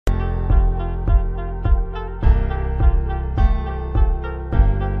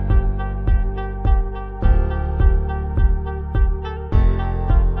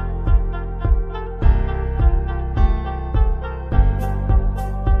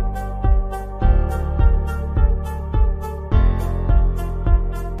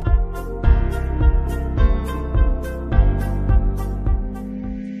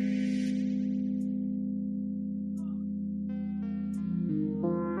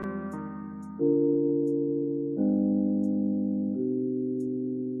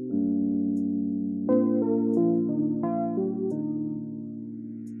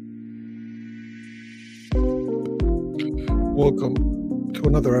Welcome to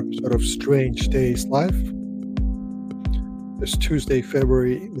another episode of Strange Days Live. It's Tuesday,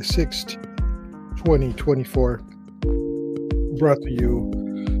 February the 6th, 2024. Brought to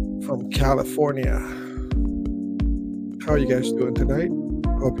you from California. How are you guys doing tonight?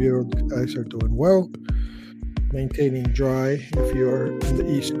 Hope you guys are doing well. Maintaining dry if you're in the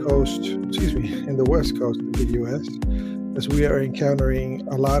in the West Coast of the U.S., as we are encountering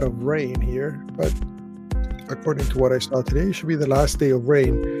a lot of rain here, but according to what I saw today, it should be the last day of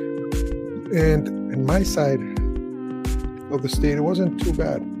rain. And in my side of the state, it wasn't too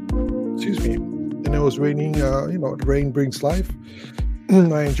bad. And it was raining. Rain brings life.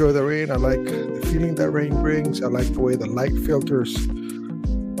 I enjoy the rain. I like the feeling that rain brings. I like the way the light filters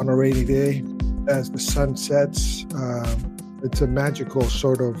on a rainy day as the sun sets. It's a magical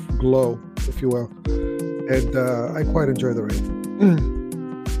sort of glow, if you will. And I quite enjoy the rain.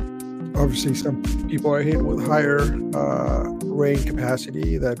 Obviously, some people are hit with higher rain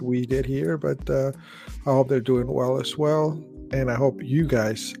capacity that we did here, but I hope they're doing well as well. And I hope you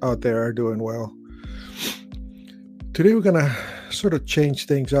guys out there are doing well. Today, we're going to sort of change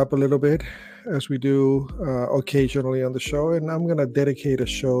things up a little bit, as we do occasionally on the show. And I'm going to dedicate a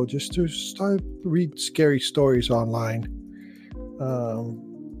show just to read scary stories online.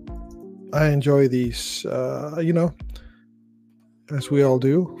 I enjoy these, as we all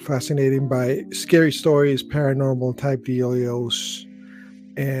do, fascinated by scary stories, paranormal type dealios,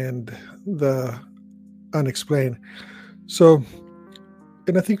 and the unexplained. So,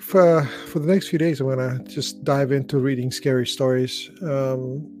 and I think for the next few days, I'm going to just dive into reading scary stories.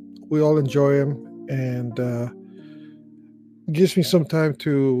 We all enjoy them, and it gives me some time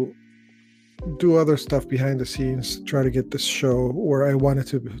to do other stuff behind the scenes, try to get this show where I wanted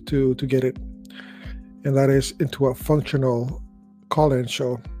to get it, and that is into a functional call-in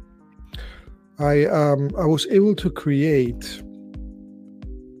show. I was able to create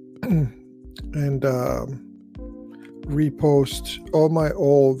and repost all my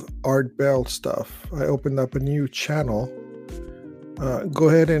old Art Bell stuff. I opened up a new channel. Go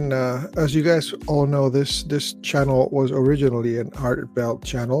ahead and as you guys all know, this channel was originally an Art Bell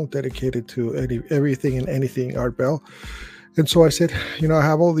channel dedicated to everything and anything Art Bell. And so I said, I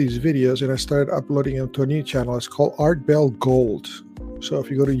have all these videos, and I started uploading them to a new channel. It's called Art Bell Gold. So if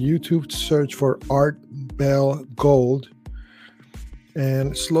you go to YouTube, search for Art Bell Gold,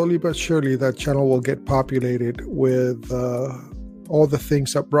 and slowly but surely that channel will get populated with all the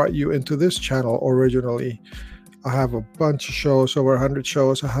things that brought you into this channel originally. I have a bunch of shows, over 100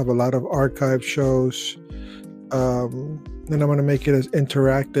 shows. I have a lot of archive shows. And I'm going to make it as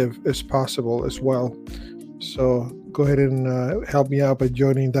interactive as possible as well. So go ahead and help me out by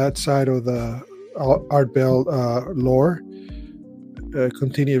joining that side of the Art Bell lore.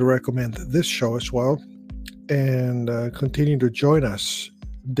 Continue to recommend this show as well, and continue to join us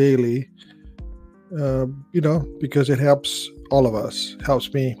daily, because it helps all of us.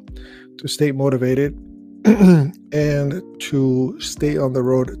 Helps me to stay motivated and to stay on the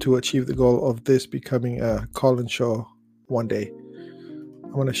road to achieve the goal of this becoming a call-in show one day.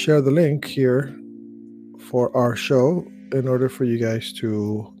 I'm going to share the link here for our show in order for you guys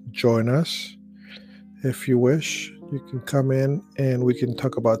to join us. If you wish, you can come in and we can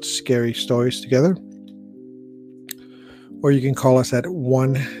talk about scary stories together. Or you can call us at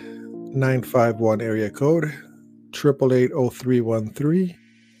 1-951 area code 888-0313,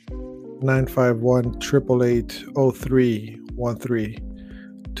 951-888-0313.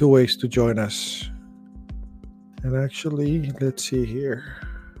 2 ways to join us. And actually, let's see here.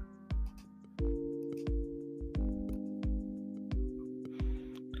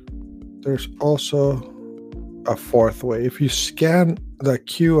 There's also a fourth way. If you scan the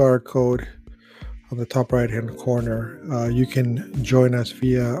QR code on the top right hand corner, you can join us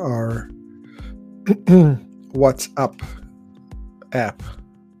via our WhatsApp app.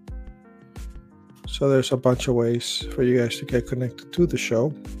 So there's a bunch of ways for you guys to get connected to the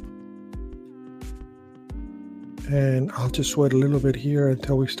show. And I'll just wait a little bit here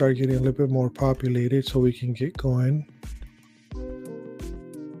until we start getting a little bit more populated so we can get going.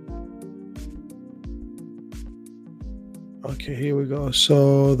 Okay, here we go.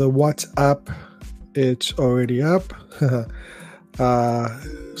 So the WhatsApp, it's already up.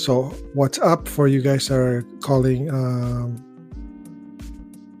 So what's up for you guys that are calling,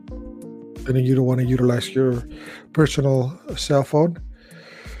 and you don't want to utilize your personal cell phone?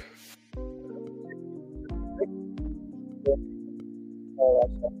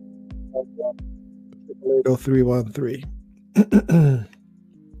 0313.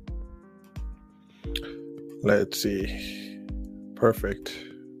 Let's see. Perfect.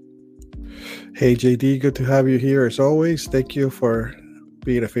 Hey, JD, good to have you here as always. Thank you for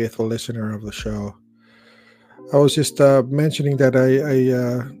being a faithful listener of the show. I was just mentioning that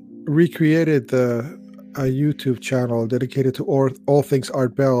I recreated a YouTube channel dedicated to all things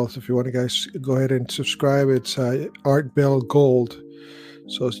Art Bell. So if you want to guys go ahead and subscribe, it's Art Bell Gold.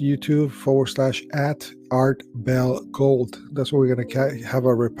 So it's YouTube /at Art Bell Gold. That's where we're going to have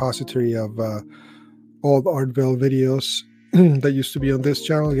a repository of all the Art Bell videos that used to be on this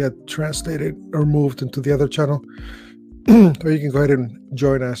channel get translated or moved into the other channel. Or you can go ahead and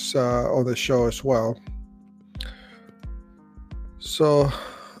join us on the show as well. So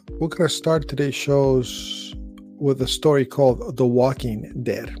we're going to start today's shows with a story called The Walking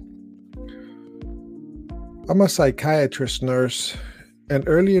Dead. I'm a psychiatrist nurse, and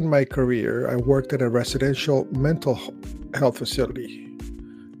early in my career, I worked at a residential mental health facility.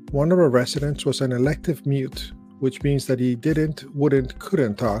 One of our residents was an elective mute, which means that he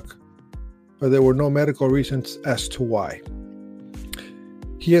couldn't talk, but there were no medical reasons as to why.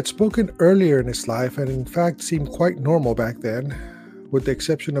 He had spoken earlier in his life and in fact seemed quite normal back then, with the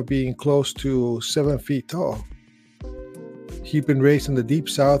exception of being close to 7 feet tall. He'd been raised in the Deep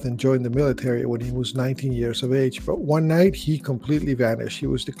South and joined the military when he was 19 years of age, but one night he completely vanished. He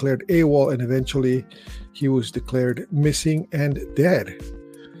was declared AWOL and eventually he was declared missing and dead.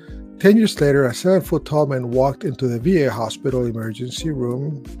 10 years later, a 7-foot tall man walked into the VA hospital emergency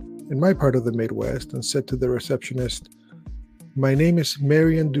room in my part of the Midwest and said to the receptionist, "My name is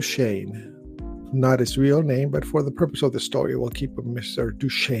Marion Duchesne." Not his real name, but for the purpose of the story, we'll keep him Mr.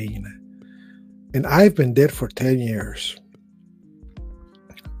 Duchesne. "And I've been dead for 10 years.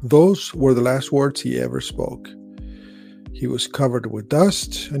 Those were the last words he ever spoke. He was covered with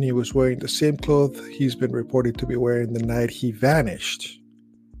dust, and he was wearing the same clothes he's been reported to be wearing the night he vanished.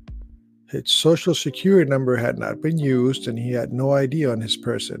 His social security number had not been used, and he had no ID on his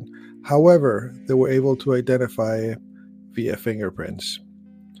person. However, they were able to identify via fingerprints.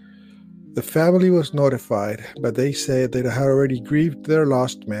 The family was notified, but they said they had already grieved their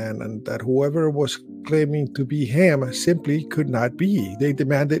lost man and that whoever was claiming to be him simply could not be. They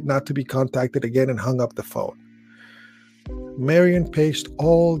demanded not to be contacted again and hung up the phone. Marion paced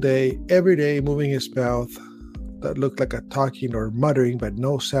all day, every day, moving his mouth that looked like a talking or muttering, but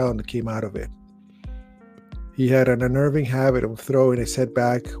no sound came out of it. He had an unnerving habit of throwing his head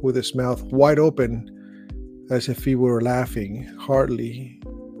back with his mouth wide open as if he were laughing heartily,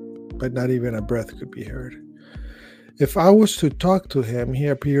 but not even a breath could be heard. If I was to talk to him, he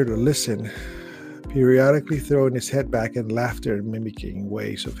appeared to listen, periodically throwing his head back in laughter and mimicking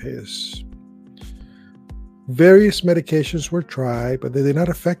ways of his. Various medications were tried, but they did not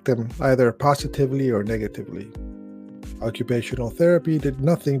affect him either positively or negatively. Occupational therapy did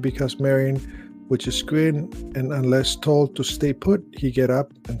nothing because Marion would just grin, and unless told to stay put, he'd get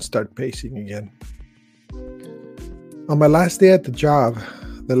up and start pacing again. On my last day at the job,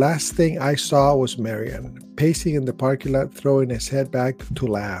 the last thing I saw was Marion, pacing in the parking lot, throwing his head back to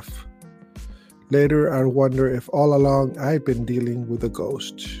laugh. Later, I wonder if all along I've been dealing with a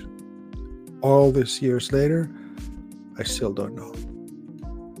ghost. All these years later, I still don't know."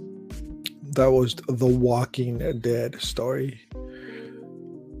 That was The Walking Dead story.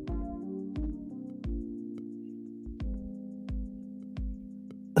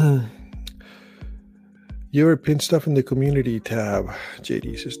 You ever pin stuff in the community tab?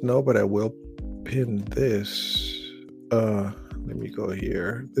 JD says, no, but I will pin this. Let me go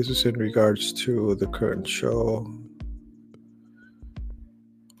here. This is in regards to the current show.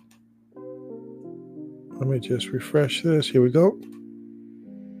 Let me just refresh this. Here we go.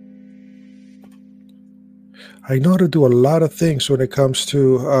 I know how to do a lot of things when it comes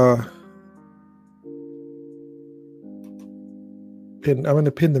to pin. I'm going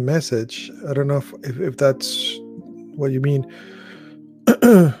to pin the message. I don't know if that's what you mean.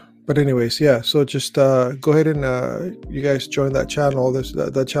 But anyways, yeah. So just go ahead and you guys join that channel.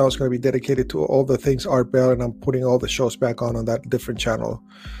 That channel is going to be dedicated to all the things Art Bell, and I'm putting all the shows back on that different channel.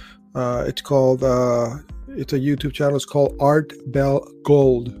 It's called it's a YouTube channel. It's called Art Bell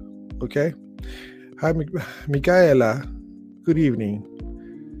Gold. Okay. Hi, Micaela. Good evening.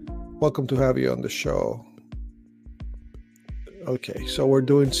 Welcome to have you on the show. Okay, so we're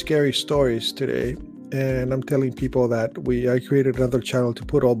doing scary stories today, and I'm telling people that I created another channel to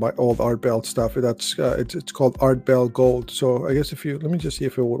put all my old Art Bell stuff. That's it's called Art Bell Gold. So I guess let me just see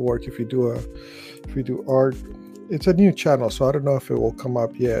if it would work if you do art. It's a new channel, so I don't know if it will come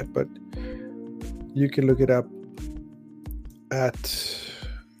up yet, but you can look it up at.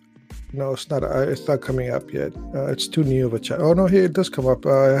 No, it's not. It's not coming up yet. It's too new of a channel. Oh no, here it does come up.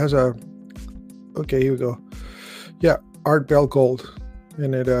 It has a. Okay, here we go. Yeah, Art Bell Gold.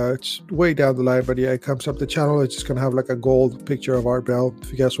 and it's way down the line. But yeah, it comes up the channel. It's just gonna have like a gold picture of Art Bell.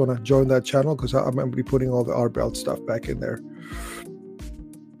 If you guys want to join that channel, because I'm gonna be putting all the Art Bell stuff back in there.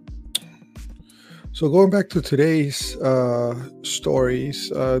 So going back to today's stories,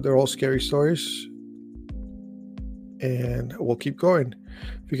 they're all scary stories, and we'll keep going.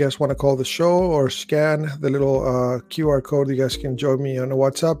 If you guys want to call the show or scan the little QR code, you guys can join me on the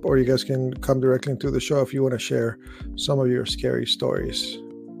WhatsApp, or you guys can come directly into the show if you want to share some of your scary stories.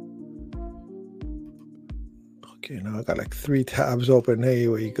 Okay, now I got like 3 tabs open. Hey,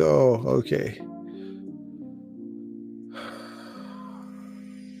 here we go. Okay.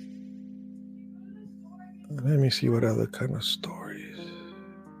 Let me see what other kind of stories.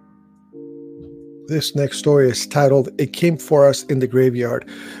 This next story is titled, "It Came For Us in the Graveyard."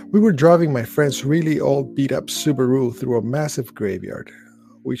 We were driving my friend's really old beat-up Subaru through a massive graveyard.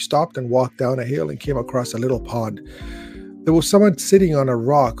 We stopped and walked down a hill and came across a little pond. There was someone sitting on a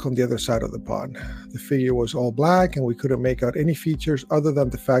rock on the other side of the pond. The figure was all black, and we couldn't make out any features other than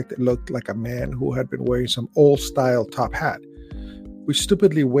the fact it looked like a man who had been wearing some old-style top hat. We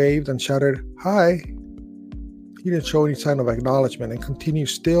stupidly waved and shouted, "Hi." He didn't show any sign of acknowledgement and continued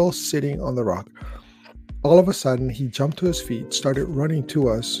still sitting on the rock. All of a sudden, he jumped to his feet, started running to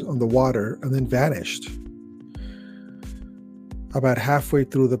us on the water, and then vanished. About halfway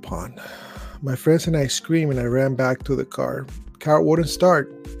through the pond, my friends and I screamed, and I ran back to the car. Car wouldn't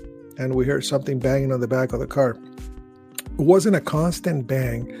start, and we heard something banging on the back of the car. It wasn't a constant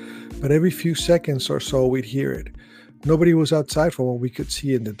bang, but every few seconds or so we'd hear it. Nobody was outside from what we could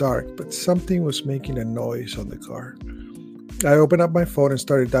see in the dark, but something was making a noise on the car. I opened up my phone and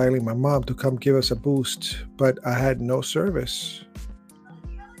started dialing my mom to come give us a boost, but I had no service.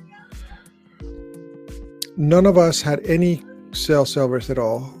 None of us had any cell service at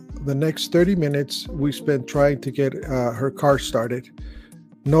all. The next 30 minutes we spent trying to get her car started.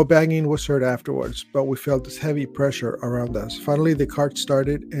 No banging was heard afterwards, but we felt this heavy pressure around us. Finally, the car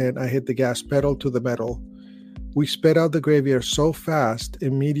started and I hit the gas pedal to the metal. We sped out the graveyard so fast,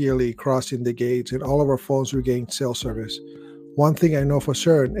 immediately crossing the gates, and all of our phones regained cell service. One thing I know for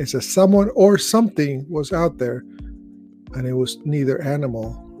certain is that someone or something was out there, and it was neither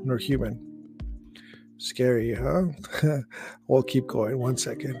animal nor human. Scary, huh? We'll keep going. 1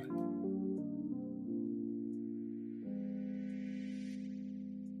 second.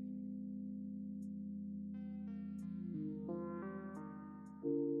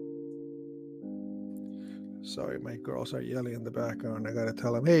 Sorry, my girls are yelling in the background. I gotta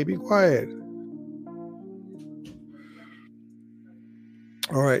tell them, hey, be quiet.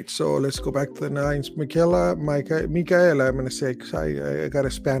 All right, so let's go back to the nines. Michaela, I'm gonna say, cause I got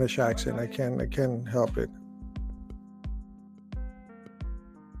a Spanish accent. I can't help it.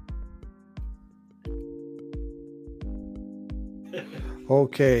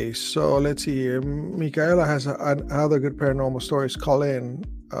 Okay, so let's see here. Michaela has another good paranormal stories. Call in.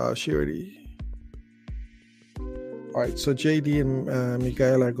 She already. All right, so JD and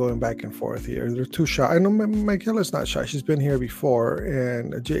Michaela are going back and forth here. They're too shy. I know Michaela's not shy. She's been here before.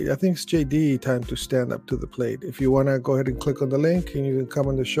 And I think it's JD time to stand up to the plate. If you want to go ahead and click on the link, and you can come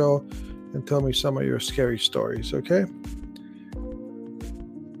on the show and tell me some of your scary stories, okay?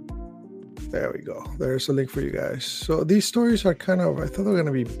 There we go. There's a link for you guys. So these stories are kind of, I thought they were going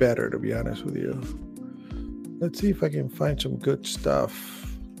to be better, to be honest with you. Let's see if I can find some good stuff.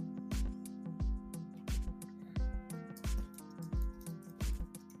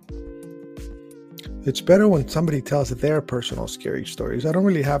 It's better when somebody tells their personal scary stories. I don't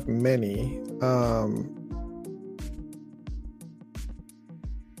really have many.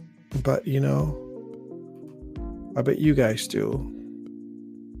 But, you know, I bet you guys do.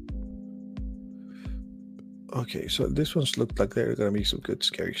 Okay, so this one's looked like they're going to be some good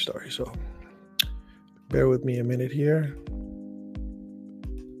scary stories. So bear with me a minute here.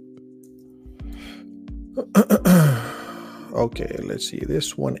 Okay, let's see.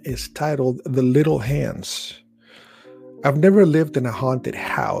 This one is titled The Little Hands. I've never lived in a haunted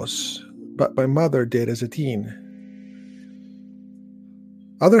house, but my mother did as a teen.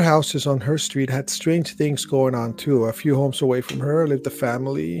 Other houses on her street had strange things going on too. A few homes away from her lived a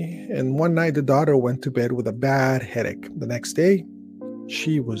family, and one night the daughter went to bed with a bad headache. The next day,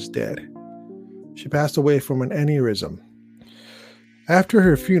 she was dead. She passed away from an aneurysm. After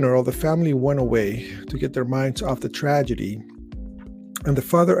her funeral, the family went away to get their minds off the tragedy, and the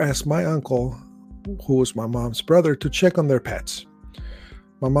father asked my uncle, who was my mom's brother, to check on their pets.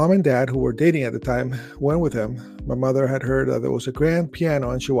 My mom and dad, who were dating at the time, went with him. My mother had heard that there was a grand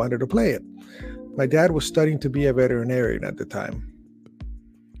piano and she wanted to play it. My dad was studying to be a veterinarian at the time.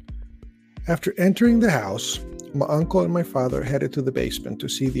 After entering the house, My uncle and my father headed to the basement to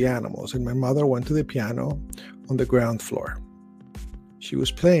see the animals, and my mother went to the piano on the ground floor. She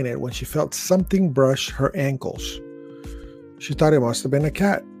was playing it when she felt something brush her ankles. She thought it must have been a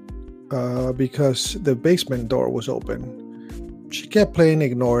cat because the basement door was open. She kept playing,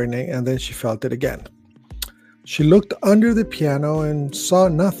 ignoring it, and then she felt it again. She looked under the piano and saw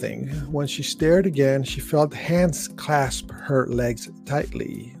nothing. When she stared again, she felt hands clasp her legs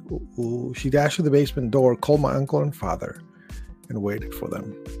tightly. She dashed to the basement door, called my uncle and father, and waited for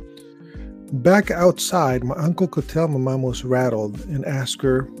them. Back outside, my uncle could tell my mom was rattled and asked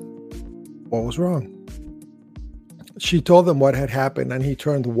her what was wrong. She told him what had happened, and he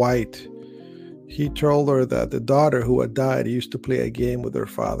turned white. He told her that the daughter who had died used to play a game with her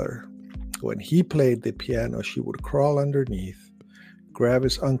father. When he played the piano, she would crawl underneath, grab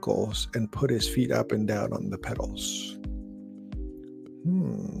his ankles, and put his feet up and down on the pedals.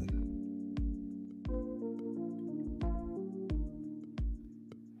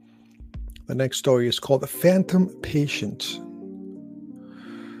 The next story is called The Phantom Patient.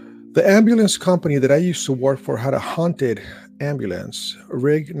 The ambulance company that I used to work for had a haunted ambulance,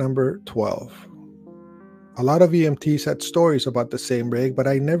 rig number 12. A lot of EMTs had stories about the same rig, but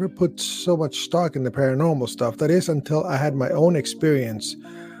I never put so much stock in the paranormal stuff. That is until I had my own experience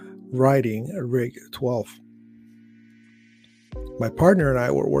riding a rig 12. My partner and I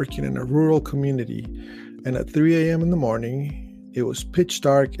were working in a rural community, and at 3 a.m. in the morning, it was pitch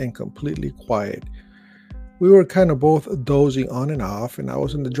dark and completely quiet. We were kind of both dozing on and off, and I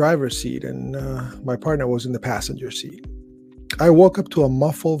was in the driver's seat, and my partner was in the passenger seat. I woke up to a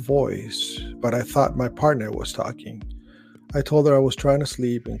muffled voice, but I thought my partner was talking. I told her I was trying to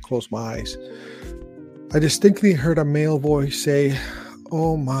sleep and closed my eyes. I distinctly heard a male voice say,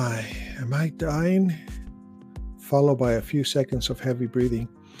 "Oh my, am I dying?" Followed by a few seconds of heavy breathing.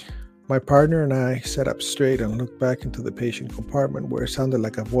 My partner and I sat up straight and looked back into the patient compartment where it sounded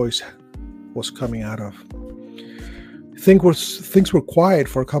like a voice was coming out of. Things were quiet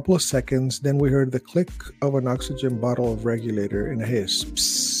for a couple of seconds, then we heard the click of an oxygen bottle regulator and a hiss,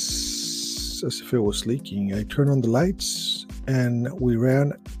 psss, as if it was leaking. I turned on the lights and we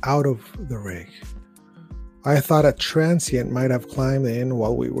ran out of the rig. I thought a transient might have climbed in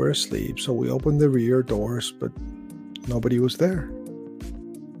while we were asleep, so we opened the rear doors, but nobody was there.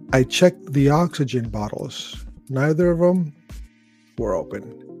 I checked the oxygen bottles. Neither of them were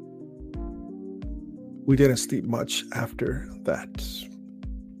open. We didn't sleep much after that.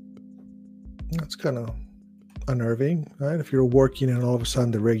 That's kind of unnerving, right? If you're working and all of a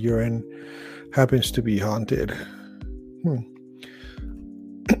sudden the rig you're in happens to be haunted.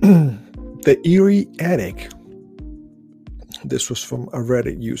 The Eerie Attic. This was from a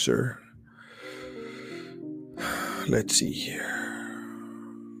Reddit user. Let's see here.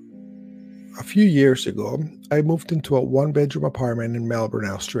 A few years ago, I moved into a one-bedroom apartment in Melbourne,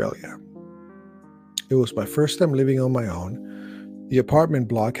 Australia. It was my first time living on my own. The apartment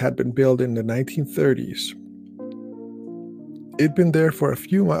block had been built in the 1930s. I had been there for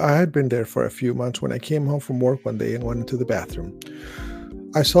a few months when I came home from work one day and went into the bathroom.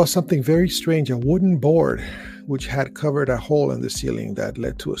 I saw something very strange, a wooden board which had covered a hole in the ceiling that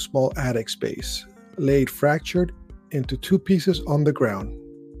led to a small attic space, laid fractured into two pieces on the ground.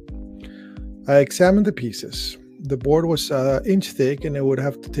 I examined the pieces. The board was an inch thick and it would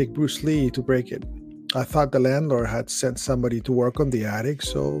have to take Bruce Lee to break it. I thought the landlord had sent somebody to work on the attic,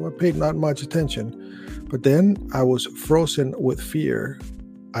 so I paid not much attention. But then I was frozen with fear.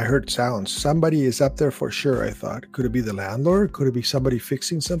 I heard sounds. Somebody is up there for sure, I thought. Could it be the landlord? Could it be somebody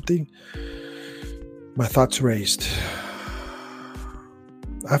fixing something? My thoughts raced.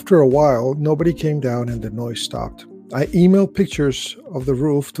 After a while, nobody came down and the noise stopped. I emailed pictures of the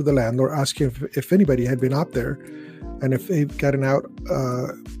roof to the landlord, asking if anybody had been up there and if they'd gotten out,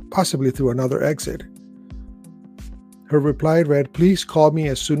 possibly through another exit. Her reply read, "Please call me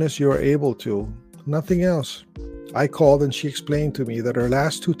as soon as you are able to." Nothing else. I called and she explained to me that her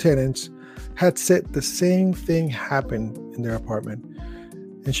last two tenants had said the same thing happened in their apartment.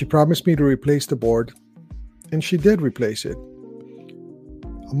 And she promised me to replace the board. And she did replace it.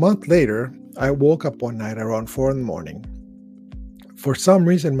 A month later, I woke up one night around 4 a.m. For some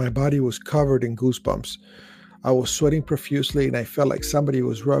reason, my body was covered in goosebumps. I was sweating profusely and I felt like somebody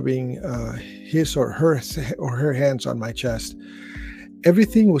was rubbing his or her hands on my chest.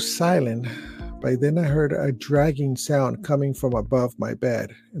 Everything was silent. By then I heard a dragging sound coming from above my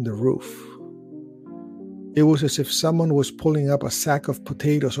bed in the roof. It was as if someone was pulling up a sack of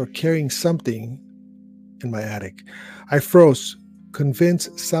potatoes or carrying something in my attic. I froze,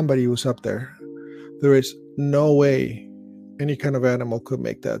 convinced somebody was up there. There is no way Any kind of animal could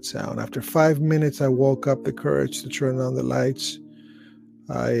make that sound. After 5 minutes, I woke up the courage to turn on the lights.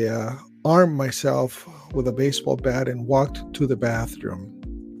 I armed myself with a baseball bat and walked to the bathroom.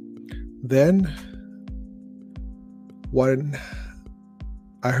 Then, when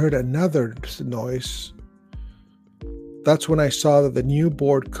I heard another noise, that's when I saw that the new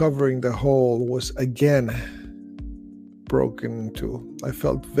board covering the hole was again broken into. I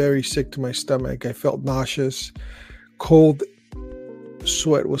felt very sick to my stomach. I felt nauseous. Cold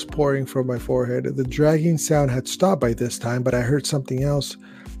sweat was pouring from my forehead. The dragging sound had stopped by this time, but I heard something else,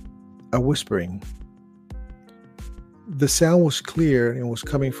 a whispering. The sound was clear and was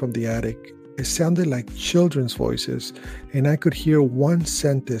coming from the attic. It sounded like children's voices, and I could hear one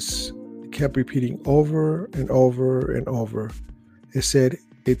sentence kept repeating over and over and over. It said,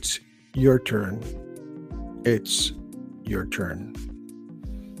 "It's your turn. It's your turn."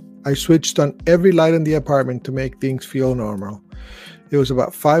 I switched on every light in the apartment to make things feel normal. It was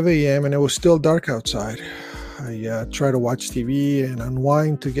about 5 a.m. and it was still dark outside. I tried to watch TV and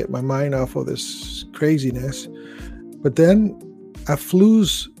unwind to get my mind off of this craziness. But then a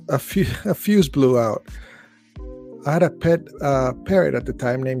fuse blew out. I had a pet parrot at the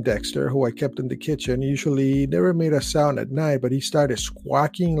time named Dexter, who I kept in the kitchen. Usually he never made a sound at night, but he started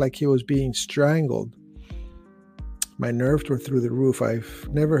squawking like he was being strangled. My nerves were through the roof. I've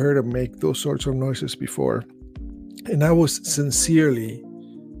never heard him make those sorts of noises before. And I was sincerely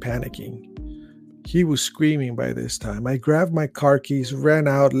panicking. He was screaming by this time. I grabbed my car keys, ran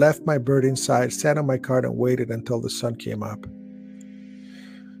out, left my bird inside, sat on my car and waited until the sun came up.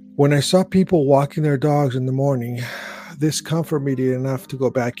 When I saw people walking their dogs in the morning, this comforted me enough to go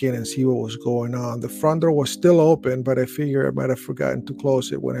back in and see what was going on. The front door was still open, but I figured I might have forgotten to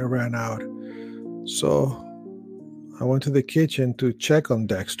close it when I ran out. So I went to the kitchen to check on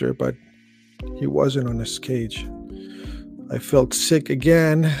Dexter, but he wasn't on his cage. I felt sick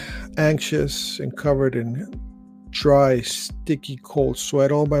again, anxious, and covered in dry, sticky, cold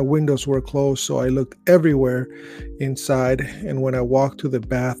sweat. All my windows were closed, so I looked everywhere inside, and when I walked to the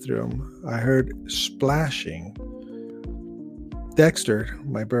bathroom, I heard splashing. Dexter,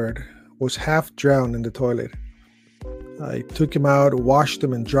 my bird, was half drowned in the toilet. I took him out, washed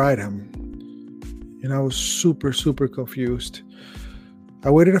him, and dried him. And I was super confused.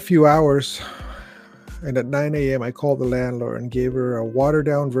 I waited a few hours, and at 9 a.m. I called the landlord and gave her a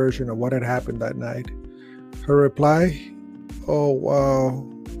watered-down version of what had happened that night. Her reply, "Oh, wow,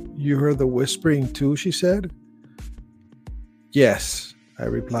 you heard the whispering too," she said. "Yes," I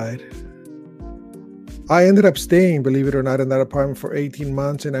replied. I ended up staying, believe it or not, in that apartment for 18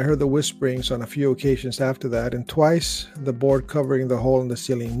 months, and I heard the whisperings on a few occasions after that, and twice the board covering the hole in the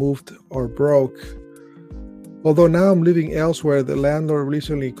ceiling moved or broke. Although now I'm living elsewhere, the landlord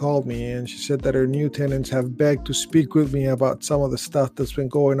recently called me and she said that her new tenants have begged to speak with me about some of the stuff that's been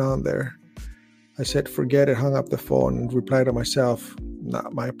going on there. I said, forget it, hung up the phone, and replied to myself,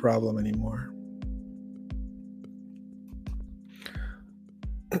 not my problem anymore.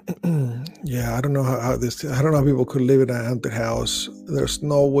 Yeah, I don't know how people could live in a haunted house. There's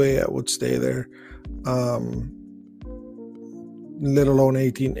no way I would stay there. Let alone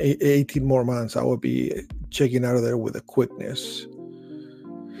 18 more months. I would be checking out of there with a quickness.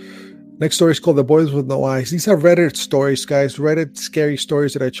 Next story is called The Boys with No Eyes. These are Reddit stories, guys. Reddit scary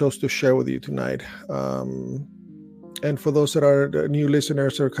stories that I chose to share with you tonight. And for those that are new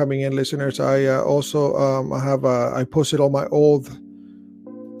listeners or coming in listeners, I also I posted all my old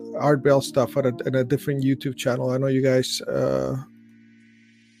Art Bell stuff at a different YouTube channel. I know you guys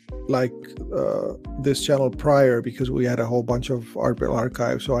like this channel prior because we had a whole bunch of Art Bell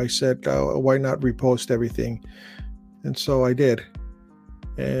archives. So I said, why not repost everything? And so I did.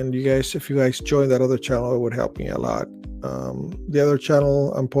 And you guys, if you guys join that other channel, it would help me a lot. The other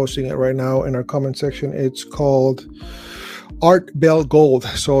channel, I'm posting it right now in our comment section. It's called Art Bell Gold.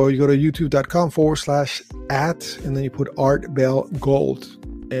 So you go to youtube.com/@ and then you put Art Bell Gold.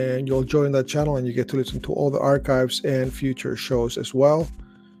 And you'll join that channel and you get to listen to all the archives and future shows as well.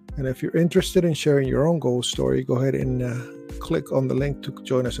 And if you're interested in sharing your own ghost story, go ahead and click on the link to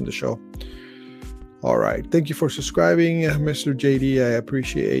join us in the show. All right. Thank you for subscribing, Mr. JD. I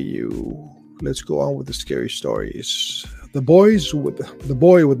appreciate you. Let's go on with the scary stories. The boy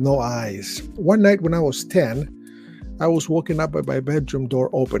with no eyes. One night when I was 10, I was woken up by my bedroom door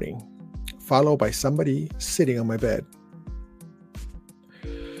opening, followed by somebody sitting on my bed.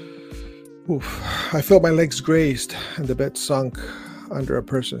 Oof. I felt my legs grazed and the bed sunk under a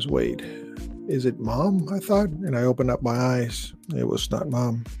person's weight. Is it Mom? I thought, and I opened up my eyes. It was not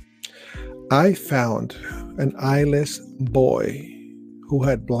Mom. I found an eyeless boy who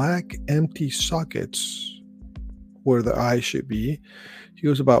had black, empty sockets where the eye should be. He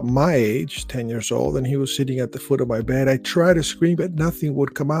was about my age, 10 years old, and he was sitting at the foot of my bed. I tried to scream, but nothing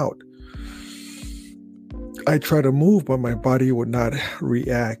would come out. I tried to move, but my body would not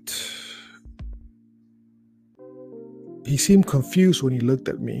react. He seemed confused when he looked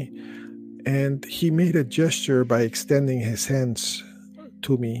at me, and he made a gesture by extending his hands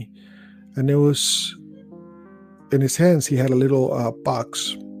to me. And it was in his hands, he had a little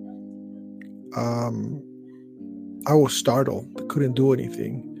box. I was startled. I couldn't do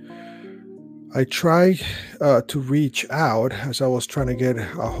anything. I tried to reach out as I was trying to get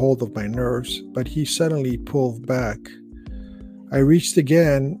a hold of my nerves, but he suddenly pulled back. I reached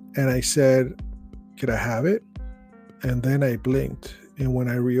again and I said, "Could I have it?" And then I blinked. And when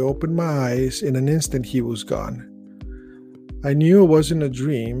I reopened my eyes, in an instant, he was gone. I knew it wasn't a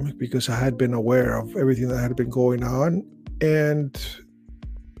dream because I had been aware of everything that had been going on. And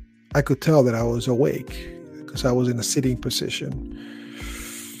I could tell that I was awake because I was in a sitting position.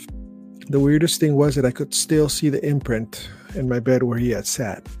 The weirdest thing was that I could still see the imprint in my bed where he had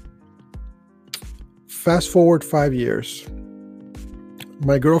sat. Fast forward 5 years.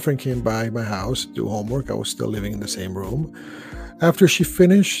 My girlfriend came by my house to do homework. I was still living in the same room. After she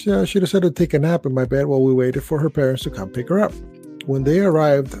finished, she decided to take a nap in my bed while we waited for her parents to come pick her up. When they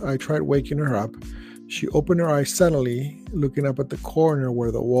arrived, I tried waking her up. She opened her eyes suddenly, looking up at the corner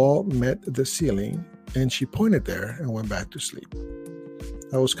where the wall met the ceiling, and she pointed there and went back to sleep.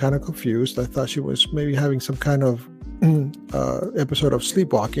 I was kind of confused. I thought she was maybe having some kind of episode of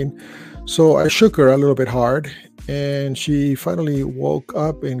sleepwalking. So I shook her a little bit hard, and she finally woke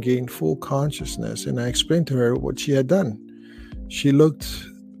up and gained full consciousness. And I explained to her what she had done. She looked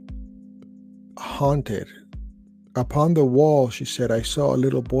haunted. Upon the wall, she said, I saw a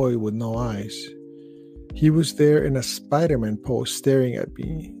little boy with no eyes. He was there in a Spider-Man pose staring at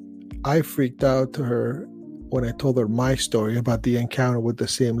me. I freaked out to her when I told her my story about the encounter with the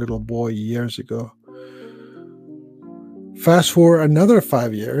same little boy years ago. Fast forward another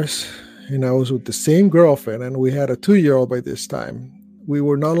 5 years, and I was with the same girlfriend, and we had a 2-year-old by this time. I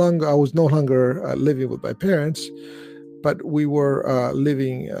was no longer living with my parents, but we were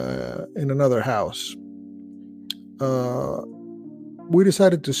living in another house. We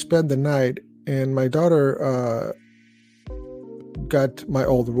decided to spend the night, and my daughter got my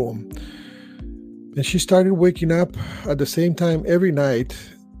old room. And she started waking up at the same time every night,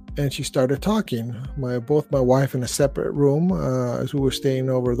 and she started talking. Both my wife in a separate room, as we were staying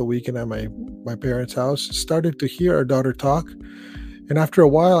over the weekend at my parents' house, started to hear our daughter talk. And after a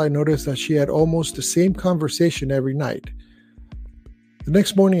while, I noticed that she had almost the same conversation every night. The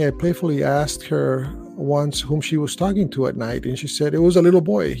next morning, I playfully asked her once whom she was talking to at night, and she said, "It was a little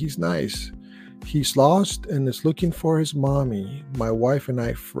boy. He's nice. He's lost and is looking for his mommy." My wife and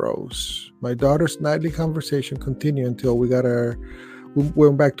I froze. My daughter's nightly conversation continued until we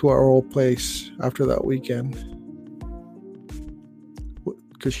went back to our old place after that weekend,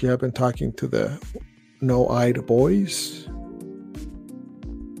 because she had been talking to the no-eyed boys.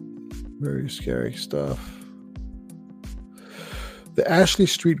 Very scary stuff. The Ashley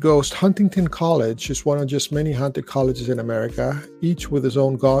Street Ghost. Huntington College is one of just many haunted colleges in America, each with its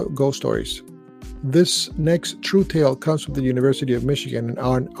own ghost stories. This next true tale comes from the University of Michigan in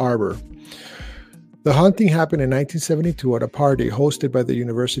Ann Arbor. The haunting happened in 1972 at a party hosted by the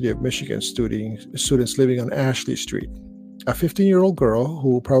University of Michigan students living on Ashley Street. A 15-year-old girl,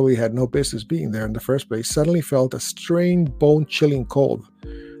 who probably had no business being there in the first place, suddenly felt a strange bone-chilling cold,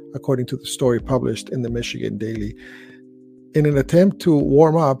 according to the story published in the Michigan Daily. In an attempt to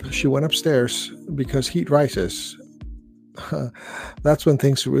warm up, she went upstairs because heat rises. That's when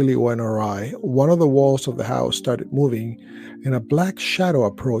things really went awry. One of the walls of the house started moving, and a black shadow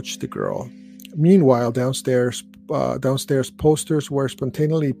approached the girl. Meanwhile, downstairs posters were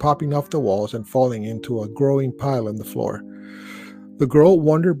spontaneously popping off the walls and falling into a growing pile on the floor. The girl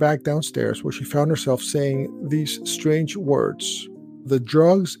wandered back downstairs, where she found herself saying these strange words: "The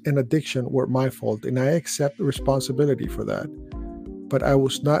drugs and addiction were my fault, and I accept responsibility for that. But I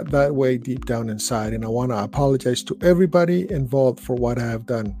was not that way deep down inside, and I want to apologize to everybody involved for what I have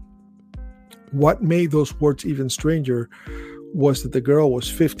done." What made those words even stranger was that the girl was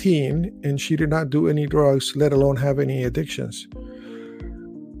 15 and she did not do any drugs, let alone have any addictions.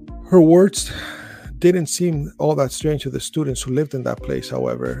 Her words didn't seem all that strange to the students who lived in that place,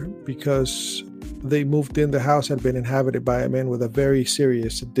 however, because they moved in. The house had been inhabited by a man with a very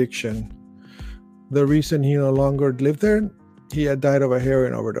serious addiction. The reason he no longer lived there, he had died of a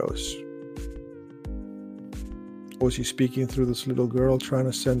heroin overdose. Was he speaking through this little girl, trying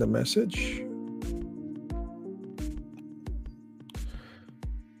to send a message?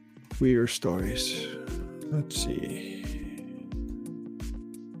 Weird stories. Let's see.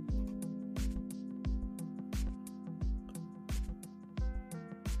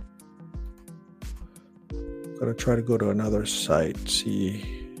 I'm gonna try to go to another site, see.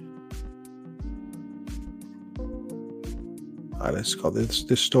 Let's call this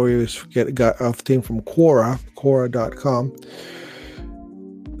story got obtained from Quora.com.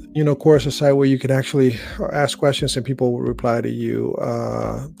 You know, Quora is a site where you can actually ask questions and people will reply to you.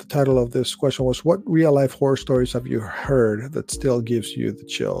 The title of this question was, "What real-life horror stories have you heard that still gives you the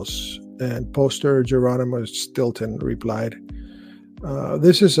chills?" And poster Geronimo Stilton replied,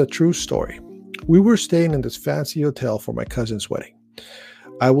 "This is a true story. We were staying in this fancy hotel for my cousin's wedding.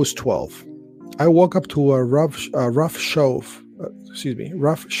 I was 12. I woke up to a rough shove,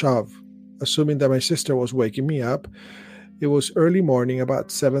 assuming that my sister was waking me up. It was early morning,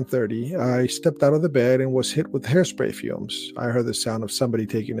 about 7:30. I stepped out of the bed and was hit with hairspray fumes. I heard the sound of somebody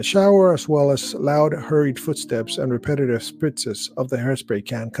taking a shower, as well as loud, hurried footsteps and repetitive spritzes of the hairspray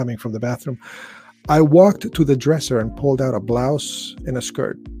can coming from the bathroom. I walked to the dresser and pulled out a blouse and a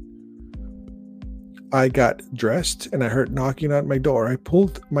skirt. I got dressed and I heard knocking at my door. I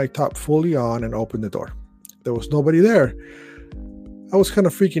pulled my top fully on and opened the door. There was nobody there. I was kind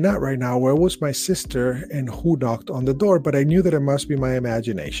of freaking out right now. Where was my sister and who knocked on the door? But I knew that it must be my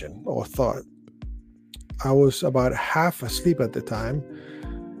imagination or thought. I was about half asleep at the time,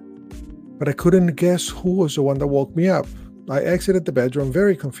 but I couldn't guess who was the one that woke me up. I exited the bedroom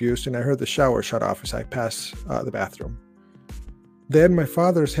very confused, and I heard the shower shut off as I passed the bathroom. Then my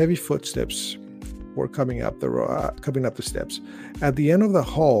father's heavy footsteps were coming up the steps. At the end of the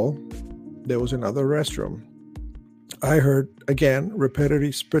hall, there was another restroom. I heard, again,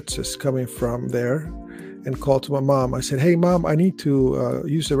 repetitive spritzes coming from there and called to my mom. I said, "Hey, Mom, I need to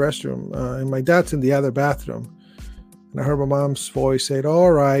use the restroom, and my dad's in the other bathroom." And I heard my mom's voice say,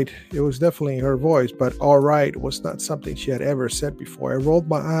 "All right." It was definitely her voice, but "all right" was not something she had ever said before. I rolled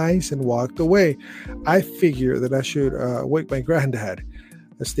my eyes and walked away. I figured that I should wake my granddad,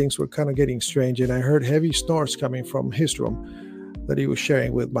 as things were kind of getting strange, and I heard heavy snores coming from his room that he was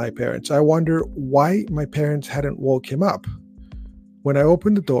sharing with my parents. I wonder why my parents hadn't woke him up. When I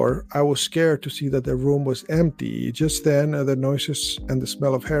opened the door, I was scared to see that the room was empty. Just then, the noises and the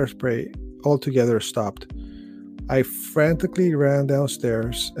smell of hairspray altogether stopped. I frantically ran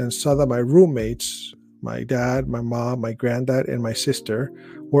downstairs and saw that my roommates, my dad, my mom, my granddad, and my sister,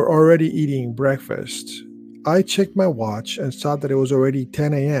 were already eating breakfast. I checked my watch and saw that it was already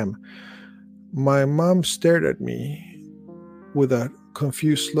 10 a.m. My mom stared at me with a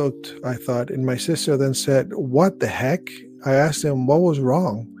confused look, I thought, and my sister then said, "What the heck?" I asked them what was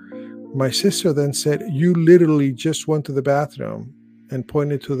wrong. My sister then said, "You literally just went to the bathroom," and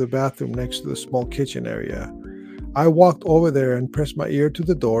pointed to the bathroom next to the small kitchen area. I walked over there and pressed my ear to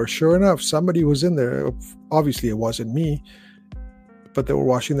the door. Sure enough, somebody was in there. Obviously, it wasn't me, but they were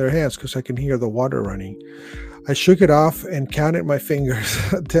washing their hands because I can hear the water running. I shook it off and counted my fingers,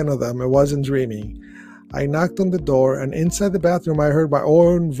 10 of them. I wasn't dreaming. I knocked on the door, and inside the bathroom, I heard my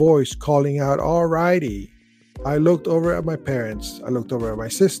own voice calling out, "All righty." I looked over at my parents. I looked over at my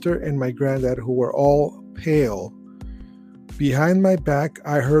sister and my granddad, who were all pale. Behind my back,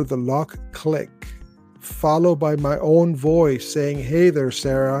 I heard the lock click, followed by my own voice saying, "Hey there,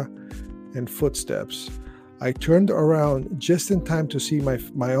 Sarah," and footsteps. I turned around just in time to see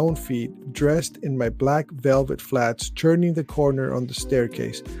my own feet, dressed in my black velvet flats, turning the corner on the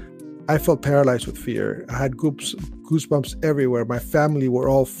staircase. I felt paralyzed with fear. I had goosebumps everywhere. My family were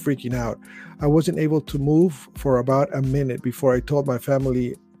all freaking out. I wasn't able to move for about a minute before I told my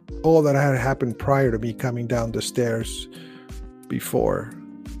family all that had happened prior to me coming down the stairs before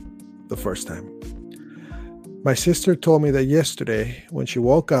the first time. My sister told me that yesterday, when she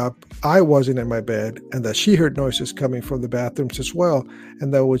woke up, I wasn't in my bed and that she heard noises coming from the bathrooms as well,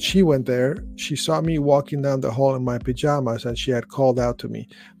 and that when she went there, she saw me walking down the hall in my pajamas and she had called out to me,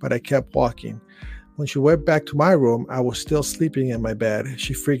 but I kept walking. When she went back to my room, I was still sleeping in my bed.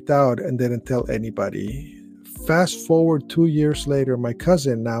 She freaked out and didn't tell anybody. Fast forward 2 years later, my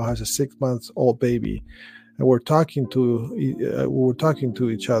cousin now has a 6-month-old baby, and we're talking to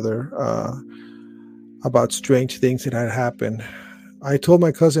each other about strange things that had happened. I told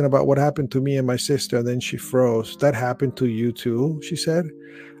my cousin about what happened to me and my sister, and then she froze. "That happened to you too?" she said.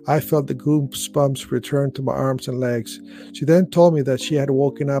 I felt the goosebumps return to my arms and legs. She then told me that she had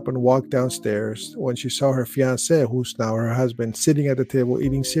woken up and walked downstairs when she saw her fiancé, who's now her husband, sitting at the table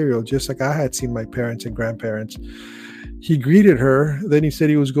eating cereal, just like I had seen my parents and grandparents. He greeted her, then he said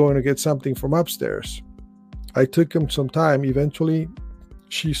he was going to get something from upstairs. I took him some time. Eventually,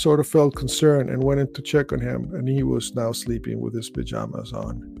 she sort of felt concerned and went in to check on him, and he was now sleeping with his pajamas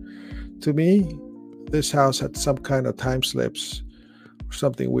on. To me, this house had some kind of time slips or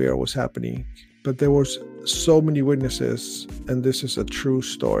something weird was happening. But there was so many witnesses, and this is a true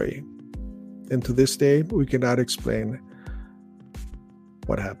story. And to this day, we cannot explain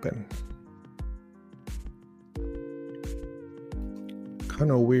what happened.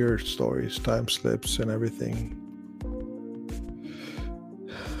 Kind of weird stories, time slips and everything.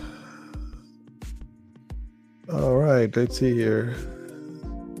 All right, let's see here.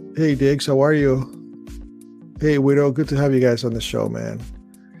 Hey, Diggs, how are you? Hey, Widow, good to have you guys on the show, man.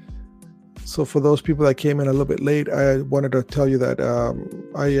 So for those people that came in a little bit late, I wanted to tell you that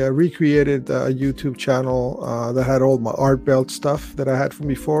I recreated a YouTube channel that had all my Art Belt stuff that I had from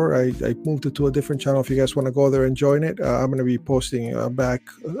before. I moved it to a different channel. If you guys want to go there and join it, I'm going to be posting back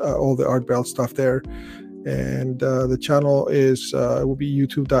all the Art Belt stuff there. And the channel is it will be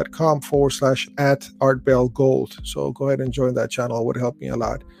youtube.com/@ArtBellGold. So go ahead and join that channel. It would help me a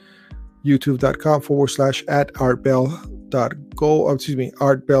lot.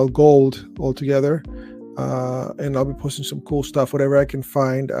 youtube.com/@ArtBellGold altogether. And I'll be posting some cool stuff, whatever I can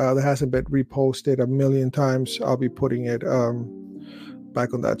find that hasn't been reposted a million times. I'll be putting it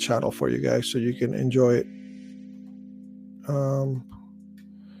back on that channel for you guys so you can enjoy it.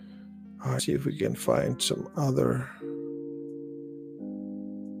 Let's see if we can find some other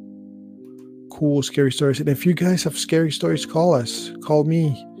cool scary stories. And if you guys have scary stories, call us, call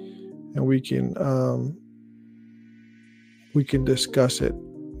me, and we can discuss it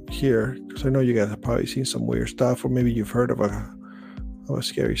here, because I know you guys have probably seen some weird stuff, or maybe you've heard of a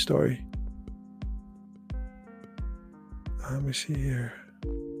scary story. Let me see here.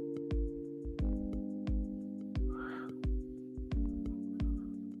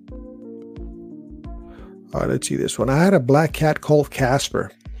 All right, let's see this one. I had a black cat called Casper.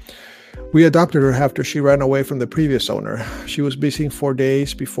 We adopted her after she ran away from the previous owner. She was missing 4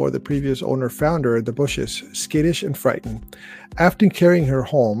 days before the previous owner found her in the bushes, skittish and frightened. After carrying her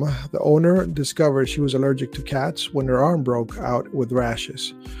home, the owner discovered she was allergic to cats when her arm broke out with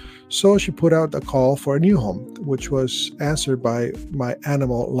rashes. So she put out a call for a new home, which was answered by my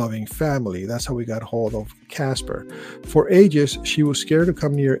animal-loving family. That's how we got hold of Casper. For ages, she was scared to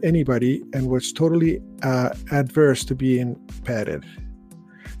come near anybody and was totally adverse to being petted.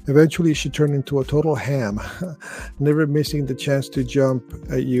 Eventually, she turned into a total ham, never missing the chance to jump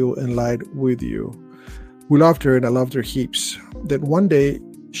at you and lie with you. We loved her and I loved her heaps. Then one day,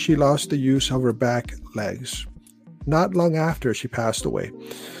 she lost the use of her back legs. Not long after, she passed away.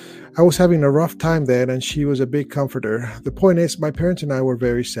 I was having a rough time then, and she was a big comforter. The point is, my parents and I were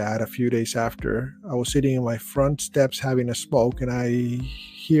very sad. A few days after, I was sitting in my front steps having a smoke, and I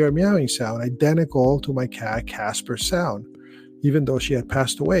hear a meowing sound, identical to my cat Casper's sound, even though she had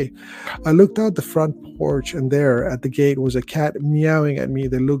passed away. I looked out the front porch, and there at the gate was a cat meowing at me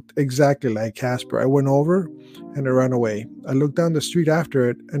that looked exactly like Casper. I went over, and it ran away. I looked down the street after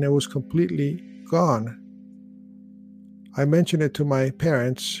it, and it was completely gone. I mentioned it to my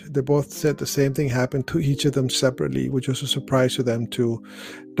parents. They both said the same thing happened to each of them separately, which was a surprise to them too.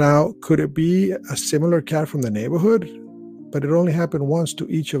 Now, could it be a similar cat from the neighborhood? But it only happened once to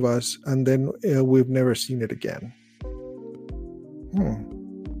each of us, and then we've never seen it again.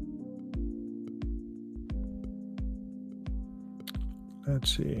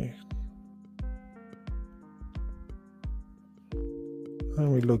 Let's see. Let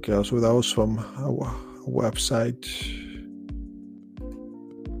me look else. So that was from a website.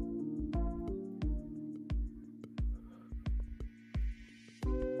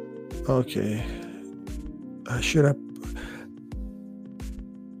 Okay, I should have.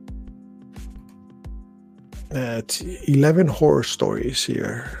 It's 11 horror stories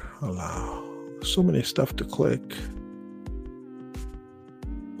here. Allow so many stuff to click.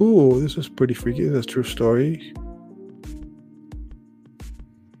 Ooh, this is pretty freaky. That's a true story.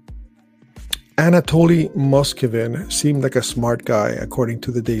 Anatoly Moskvin seemed like a smart guy, according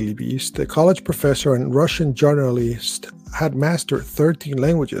to the Daily Beast. The college professor and Russian journalist had mastered 13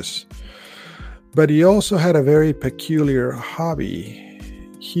 languages, but he also had a very peculiar hobby.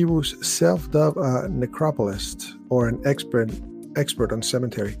 He was self-dubbed a necropolist, or an expert on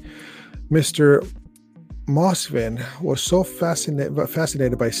cemetery. Mr. Moskvin was so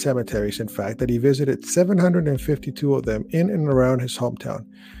fascinated by cemeteries, in fact, that he visited 752 of them in and around his hometown.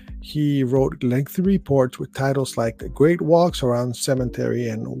 He wrote lengthy reports with titles like The Great Walks Around Cemetery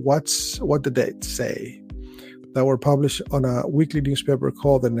and What Did They Say, that were published on a weekly newspaper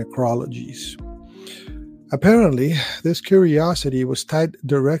called The Necrologies. Apparently, this curiosity was tied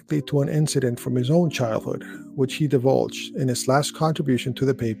directly to an incident from his own childhood, which he divulged in his last contribution to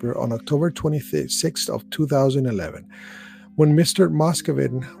the paper on October 26th of 2011. When Mr.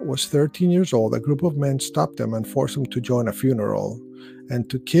 Moscovin was 13 years old, a group of men stopped him and forced him to join a funeral and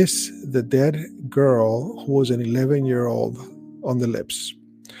to kiss the dead girl, who was an 11-year-old, on the lips.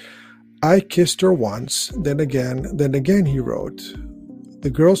 I kissed her once, then again, he wrote. The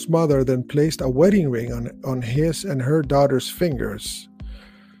girl's mother then placed a wedding ring on his and her daughter's fingers.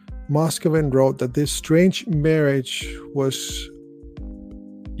 Moscovin wrote that this strange marriage was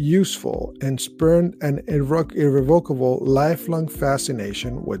useful and spurned an irrevocable lifelong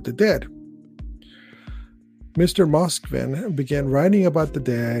fascination with the dead. Mr. Moscovin began writing about the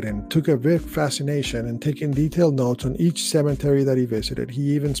dead and took a big fascination in taking detailed notes on each cemetery that he visited.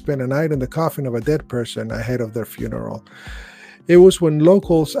 He even spent a night in the coffin of a dead person ahead of their funeral. It was when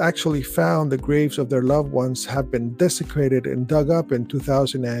locals actually found the graves of their loved ones have been desecrated and dug up in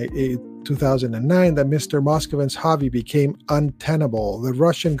 2009 that Mr. Moscovin's hobby became untenable. The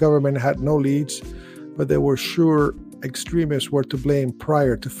Russian government had no leads, but they were sure extremists were to blame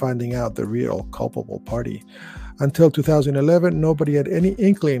prior to finding out the real culpable party. Until 2011, nobody had any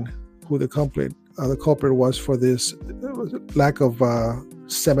inkling who the culprit was for this lack of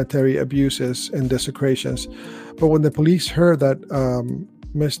cemetery abuses and desecrations. But when the police heard that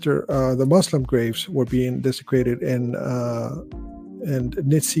the Muslim graves were being desecrated in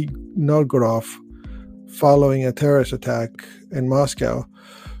Nizhny Novgorod following a terrorist attack in Moscow,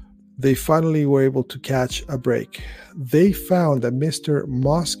 they finally were able to catch a break. They found that Mr.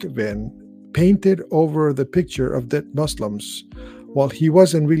 Moscovin painted over the picture of dead Muslims. While he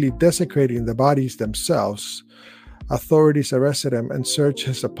wasn't really desecrating the bodies themselves, authorities arrested him and searched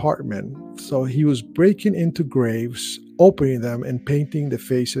his apartment. So he was breaking into graves, opening them, and painting the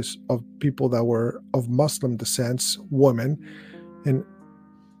faces of people that were of Muslim descent, women, and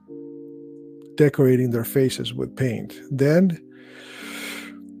decorating their faces with paint. Then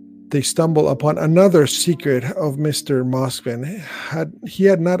they stumble upon another secret of Mr. Moscovin. He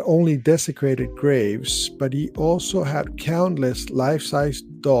had not only desecrated graves, but he also had countless life-size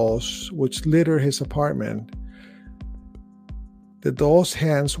dolls which litter his apartment. The dolls'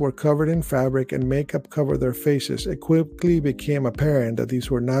 hands were covered in fabric and makeup covered their faces. It quickly became apparent that these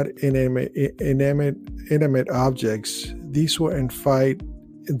were not inanimate objects. These were in fact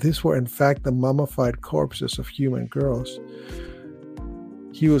the mummified corpses of human girls.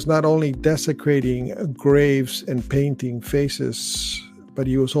 He was not only desecrating graves and painting faces, but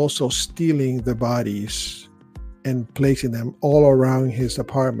he was also stealing the bodies and placing them all around his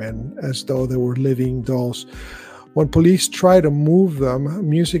apartment as though they were living dolls. When police tried to move them,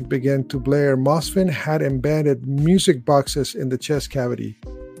 music began to blare. Moscovin had embedded music boxes in the chest cavity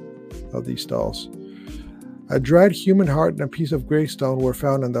of these dolls. A dried human heart and a piece of gravestone were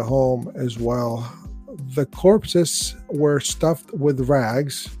found in the home as well. The corpses were stuffed with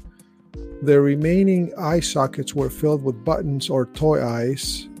rags. The remaining eye sockets were filled with buttons or toy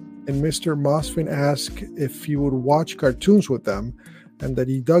eyes, and Mr. Moscovin asked if he would watch cartoons with them, and that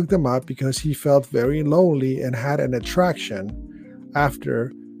he dug them up because he felt very lonely and had an attraction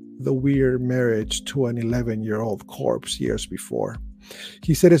after the weird marriage to an 11-year-old corpse years before.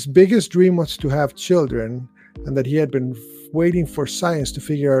 He said his biggest dream was to have children, and that he had been waiting for science to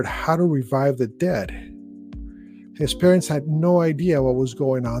figure out how to revive the dead. His parents had no idea what was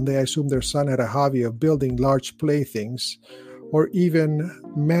going on. They assumed their son had a hobby of building large playthings or even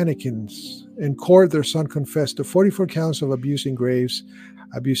mannequins. In court, their son confessed to 44 counts of abusing graves,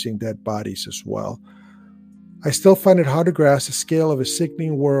 abusing dead bodies as well. I still find it hard to grasp the scale of his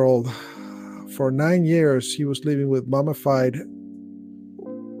sickening world. For 9 years, he was living with mummified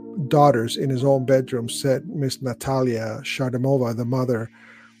daughters in his own bedroom, said Miss Natalia Shardamova, the mother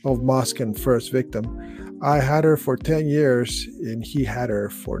of Moskin's first victim. I had her for 10 years, and he had her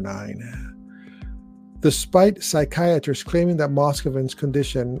for 9. Despite psychiatrists claiming that Moscovin's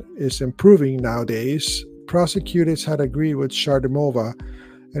condition is improving nowadays, prosecutors had agreed with Shardamova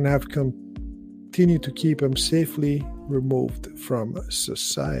and have continued to keep him safely removed from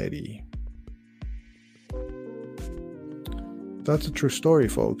society. That's a true story,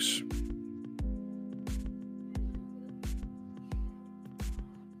 folks.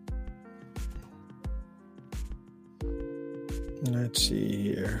 Let's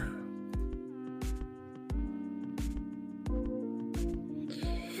see here.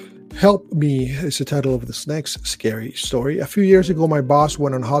 Help Me is the title of this next scary story. A few years ago, my boss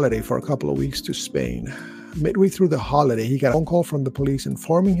went on holiday for a couple of weeks to Spain. Midway through the holiday, he got a phone call from the police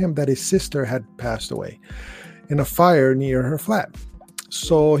informing him that his sister had passed away in a fire near her flat.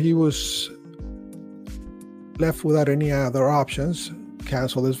 So he was left without any other options,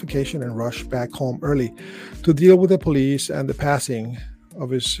 canceled his vacation and rushed back home early to deal with the police and the passing of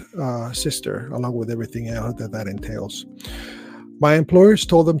his sister, along with everything else that entails. My employers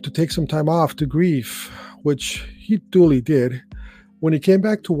told him to take some time off to grieve, which he duly did. When he came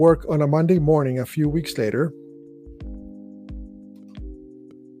back to work on a Monday morning a few weeks later,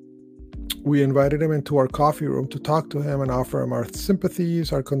 we invited him into our coffee room to talk to him and offer him our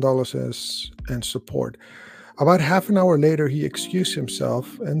sympathies, our condolences, and support. About half an hour later, he excused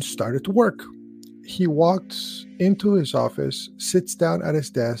himself and started to work. He walked into his office, sits down at his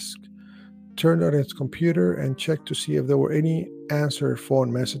desk, turned on his computer, and checked to see if there were any answered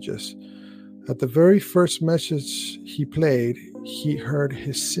phone messages. At the very first message he played, he heard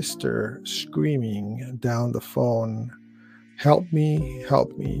his sister screaming down the phone, "Help me,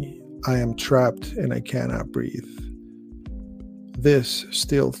 help me. I am trapped and I cannot breathe." This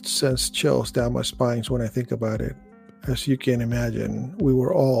still sends chills down my spines when I think about it. As you can imagine, we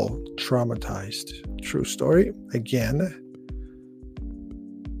were all traumatized. True story. Again,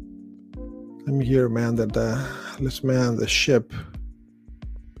 let me hear, man, let's man the ship.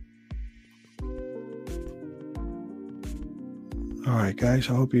 All right, guys,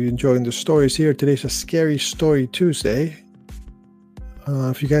 I hope you're enjoying the stories here. Today's a Scary Story Tuesday.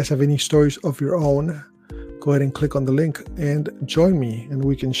 If you guys have any stories of your own, go ahead and click on the link and join me, and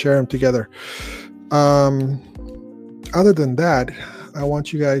we can share them together. Other than that, I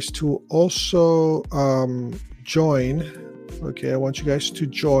want you guys to also join. Okay, I want you guys to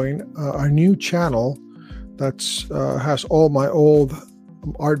join our new channel that has all my old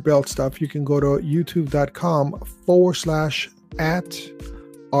Art Bell stuff. You can go to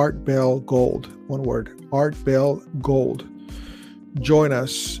youtube.com/@ArtBellGold. One word, ArtBellGold. Join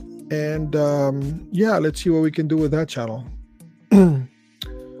us, and let's see what we can do with that channel.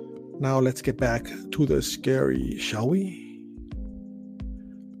 Now let's get back to the scary, shall we?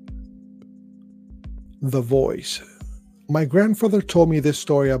 The Voice. My grandfather told me this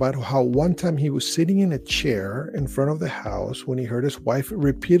story about how one time he was sitting in a chair in front of the house when he heard his wife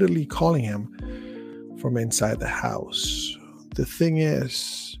repeatedly calling him from inside the house. The thing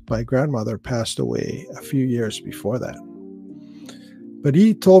is, my grandmother passed away a few years before that. But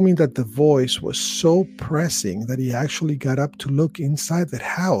he told me that the voice was so pressing that he actually got up to look inside that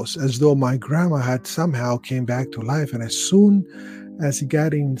house, as though my grandma had somehow came back to life. And as soon as he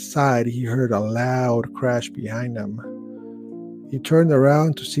got inside, he heard a loud crash behind him. He turned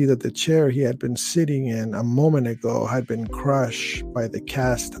around to see that the chair he had been sitting in a moment ago had been crushed by the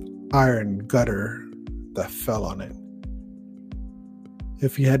cast iron gutter that fell on it.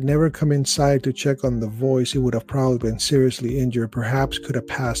 If he had never come inside to check on the voice, he would have probably been seriously injured, perhaps could have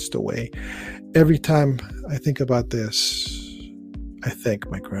passed away. Every time I think about this, I thank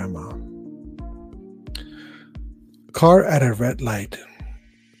my grandma. Car at a red light.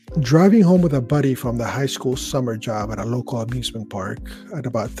 Driving home with a buddy from the high school summer job at a local amusement park at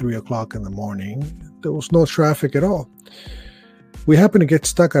about 3 o'clock in the morning, there was no traffic at all. We happened to get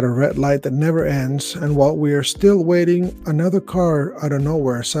stuck at a red light that never ends, and while we are still waiting, another car out of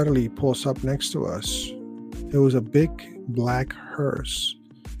nowhere suddenly pulls up next to us. It was a big black hearse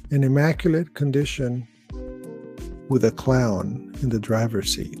in immaculate condition with a clown in the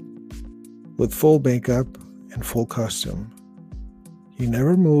driver's seat, with full makeup and full costume. He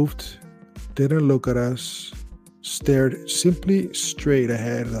never moved, didn't look at us, stared simply straight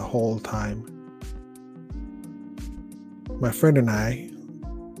ahead the whole time. My friend and I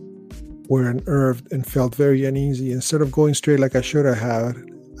were unnerved and felt very uneasy. Instead of going straight like I should have,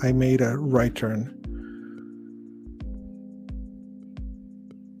 I made a right turn.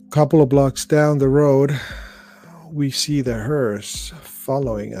 A couple of blocks down the road, we see the hearse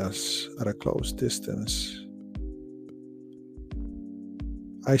following us at a close distance.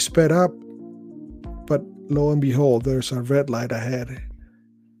 I sped up, but lo and behold, there's a red light ahead.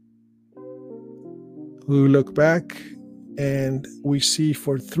 We look back, and we see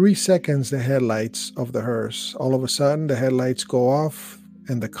for 3 seconds the headlights of the hearse. All of a sudden, the headlights go off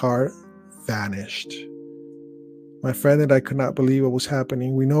and the car vanished. My friend and I could not believe what was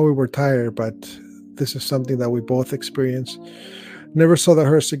happening. We know we were tired, but this is something that we both experienced. Never saw the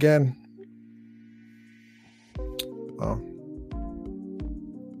hearse again. Wow.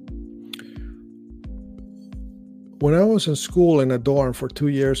 When I was in school in a dorm for 2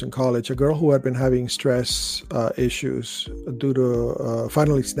 years in college, a girl who had been having stress issues due to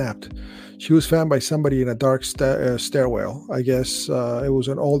finally snapped. She was found by somebody in a dark stairwell. I guess it was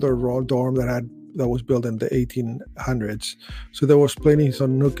an older dorm that was built in the 1800s. So there was plenty of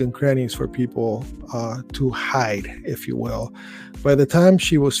nook and crannies for people to hide, if you will. By the time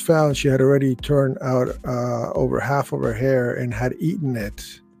she was found, she had already turned out over half of her hair and had eaten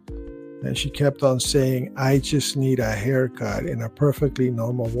it. And she kept on saying, "I just need a haircut," in a perfectly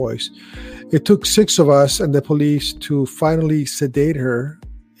normal voice. It took 6 of us and the police to finally sedate her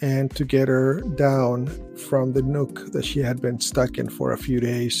and to get her down from the nook that she had been stuck in for a few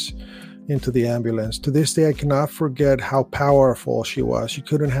days into the ambulance. To this day, I cannot forget how powerful she was. She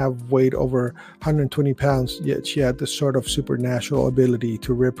couldn't have weighed over 120 pounds, yet she had this sort of supernatural ability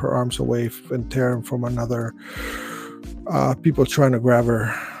to rip her arms away and tear them from another people trying to grab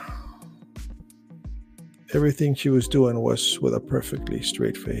her. Everything she was doing was with a perfectly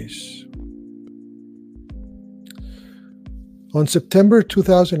straight face. On September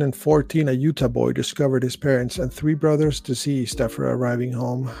 2014, a Utah boy discovered his parents and 3 brothers deceased after arriving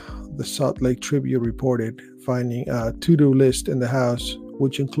home. The Salt Lake Tribune reported finding a to-do list in the house,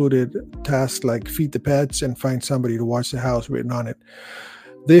 which included tasks like feed the pets and find somebody to watch the house written on it.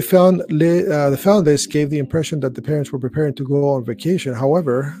 The found list gave the impression that the parents were preparing to go on vacation.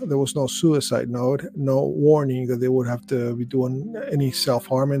 However, there was no suicide note, no warning that they would have to be doing any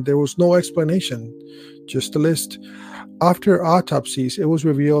self-harm, and there was no explanation, just a list. After autopsies, it was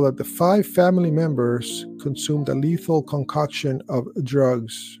revealed that the 5 family members consumed a lethal concoction of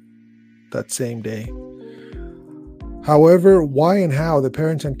drugs that same day. However, why and how the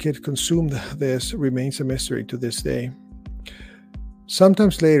parents and kids consumed this remains a mystery to this day.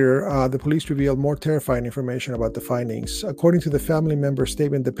 Sometimes later, the police revealed more terrifying information about the findings. According to the family member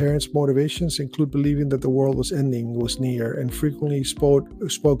statement, the parents' motivations include believing that the world was ending, was near, and frequently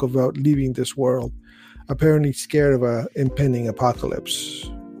spoke about leaving this world, apparently scared of an impending apocalypse.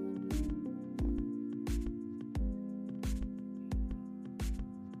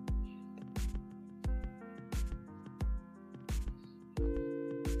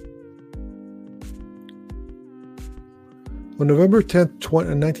 On November 10,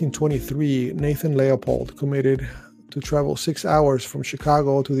 1923, Nathan Leopold committed to travel 6 hours from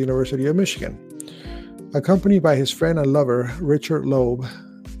Chicago to the University of Michigan. Accompanied by his friend and lover, Richard Loeb,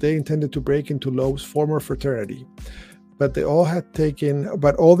 they intended to break into Loeb's former fraternity. But all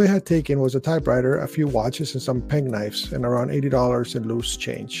they had taken was a typewriter, a few watches, and some penknives, and around $80 in loose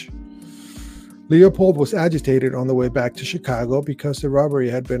change. Leopold was agitated on the way back to Chicago because the robbery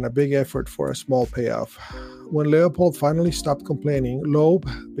had been a big effort for a small payoff. When Leopold finally stopped complaining, Loeb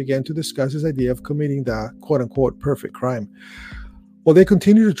began to discuss his idea of committing the quote-unquote perfect crime. While they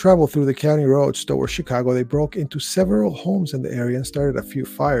continued to travel through the county roads towards Chicago, they broke into several homes in the area and started a few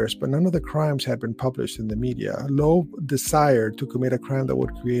fires, but none of the crimes had been published in the media. Loeb desired to commit a crime that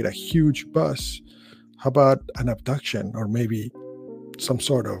would create a huge buzz. How about an abduction or maybe some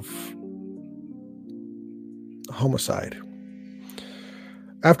sort of homicide?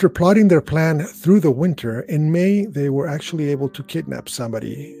 After plotting their plan through the winter, in May, they were actually able to kidnap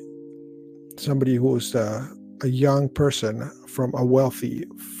somebody who was a young person from a wealthy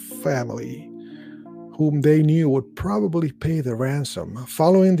family whom they knew would probably pay the ransom.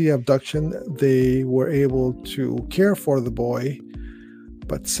 Following the abduction, they were able to care for the boy,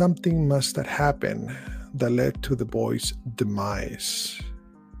 but something must have happened that led to the boy's demise.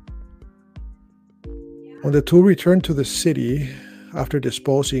 When the two returned to the city, after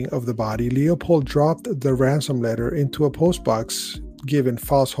disposing of the body, Leopold dropped the ransom letter into a postbox, giving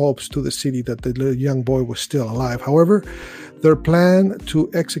false hopes to the city that the young boy was still alive. However, their plan to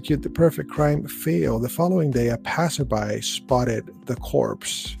execute the perfect crime failed. The following day, a passerby spotted the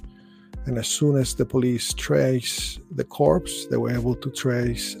corpse. And as soon as the police traced the corpse, they were able to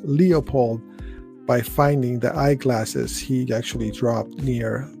trace Leopold by finding the eyeglasses he actually dropped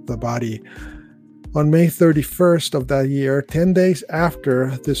near the body. On May 31st of that year, 10 days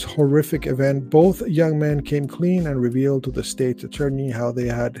after this horrific event, both young men came clean and revealed to the state's attorney how they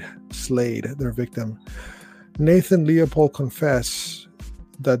had slayed their victim. Nathan Leopold confessed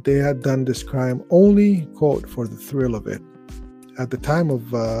that they had done this crime only, quote, for the thrill of it. At the time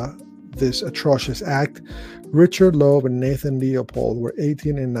of this atrocious act, Richard Loeb and Nathan Leopold were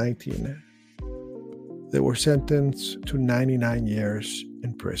 18 and 19. They were sentenced to 99 years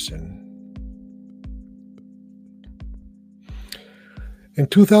in prison. In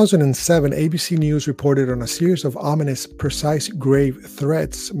 2007, ABC News reported on a series of ominous, precise, grave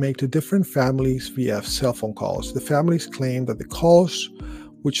threats made to different families via cell phone calls. The families claimed that the calls,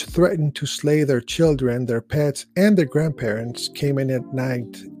 which threatened to slay their children, their pets, and their grandparents, came in at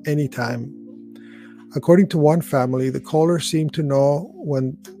night, anytime. According to one family, the caller seemed to know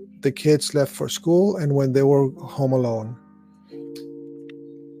when the kids left for school and when they were home alone.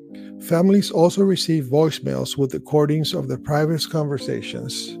 Families also received voicemails with recordings of their private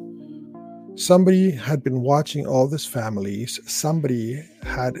conversations. Somebody had been watching all these families. Somebody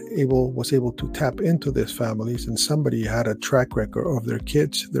was able to tap into these families, and somebody had a track record of their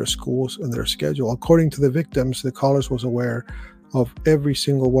kids, their schools, and their schedule. According to the victims, the callers was aware of every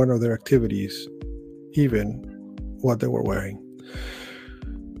single one of their activities, even what they were wearing.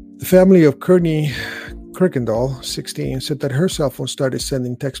 The family of Courtney Kirkendall, 16, said that her cell phone started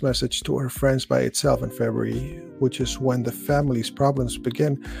sending text messages to her friends by itself in February, which is when the family's problems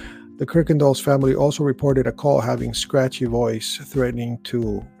began. The Kirkendall's family also reported a call having scratchy voice threatening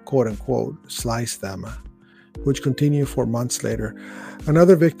to, quote-unquote, slice them, which continued for months later.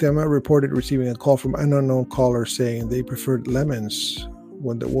 Another victim reported receiving a call from an unknown caller saying they preferred lemons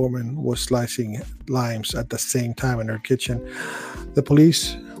when the woman was slicing limes at the same time in her kitchen. The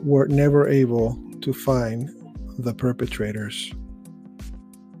police were never able to find the perpetrators.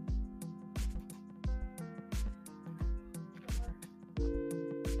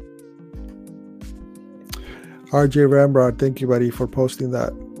 RJ Ramrod, thank you, buddy, for posting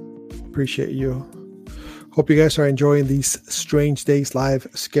that. Appreciate you. Hope you guys are enjoying these Strange Days Live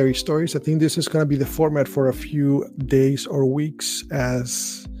scary stories. I think this is going to be the format for a few days or weeks,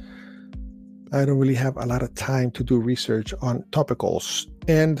 as I don't really have a lot of time to do research on topicals.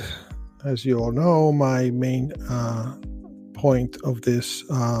 And as you all know, my main point of this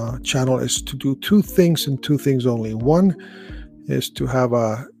channel is to do two things and two things only. One is to have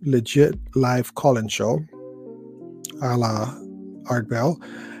a legit live call-in show, a la Art Bell.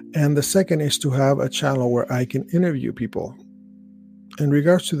 And the second is to have a channel where I can interview people. In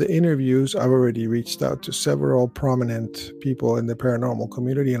regards to the interviews, I've already reached out to several prominent people in the paranormal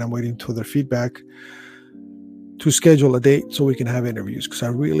community, and I'm waiting for their feedback to schedule a date so we can have interviews, because I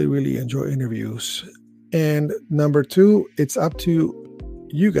really, really enjoy interviews. And number two, it's up to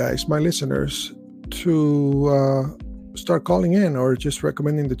you guys, my listeners, to start calling in or just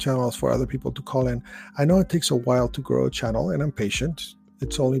recommending the channels for other people to call in. I know it takes a while to grow a channel, and I'm patient.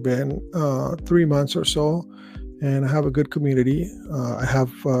 It's only been 3 months or so, and I have a good community. I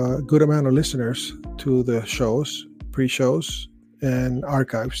have a good amount of listeners to the shows, pre-shows, and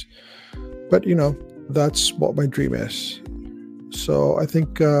archives. But, that's what my dream is. So I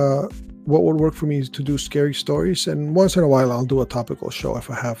think what would work for me is to do scary stories, and once in a while I'll do a topical show if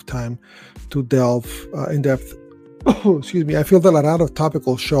I have time to delve in depth. Oh, excuse me. I feel that a lot of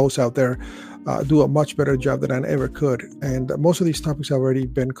topical shows out there do a much better job than I ever could. And most of these topics have already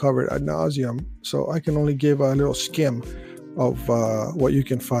been covered ad nauseum. So I can only give a little skim of what you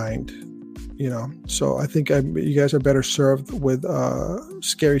can find, So I think you guys are better served with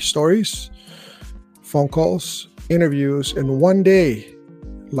scary stories, phone calls, interviews, and one day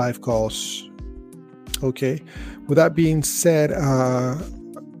live calls. Okay. With that being said,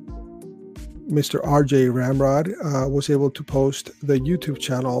 Mr. RJ Ramrod was able to post the YouTube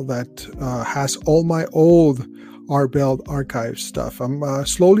channel that has all my old Art Bell archive stuff. I'm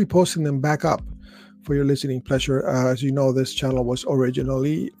slowly posting them back up for your listening pleasure. As you know, this channel was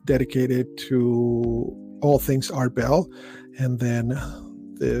originally dedicated to all things Art Bell, and then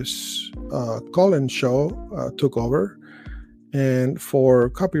this call-in show took over. And for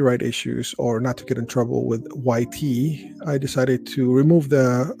copyright issues, or not to get in trouble with YT, I decided to remove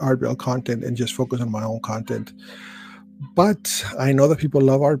the Art Bell content and just focus on my own content. But I know that people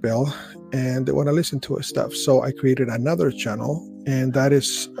love Art Bell and they want to listen to his stuff. So I created another channel, and that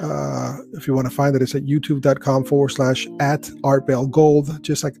is, if you want to find it, it's at youtube.com/@ArtBellGold,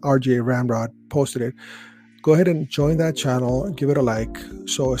 just like RJ Ramrod posted it. Go ahead and join that channel, give it a like,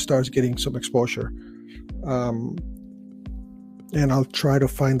 so it starts getting some exposure. And I'll try to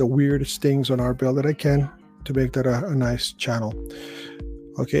find the weirdest things on Art Bell that I can to make that a nice channel.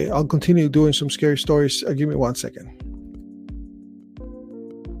 Okay, I'll continue doing some scary stories. Give me 1 second.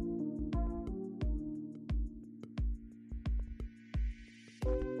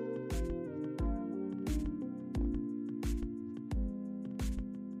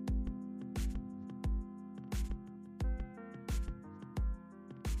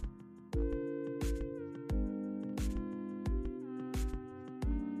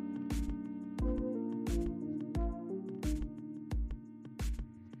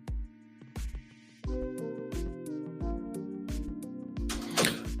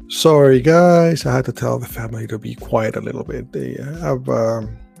 Sorry, guys. I had to tell the family to be quiet a little bit. They have,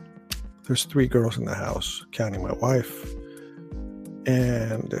 there's 3 girls in the house, counting my wife,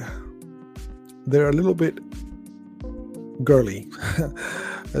 and they're a little bit girly.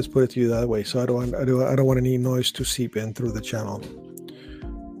 Let's put it to you that way. So I don't want any noise to seep in through the channel.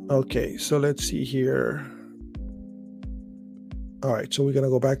 Okay, so let's see here. All right, so we're going to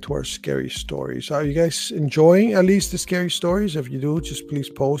go back to our scary stories. Are you guys enjoying at least the scary stories? If you do, just please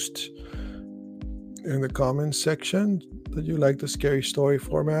post in the comments section that you like the scary story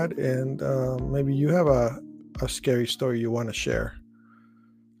format, and maybe you have a scary story you want to share.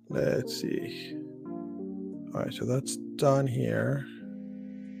 Let's see. All right, so that's done here.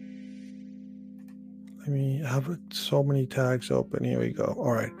 Let me have so many tags open. Here we go.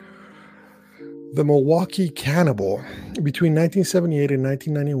 All right. The Milwaukee Cannibal. Between 1978 and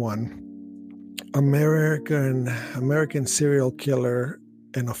 1991, American serial killer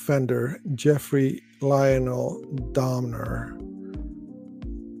and offender Jeffrey Lionel Dahmer.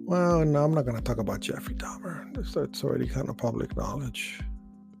 Well, no, I'm not going to talk about Jeffrey Dahmer. That's already kind of public knowledge.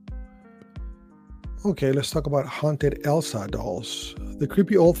 Okay, let's talk about haunted Elsa dolls. The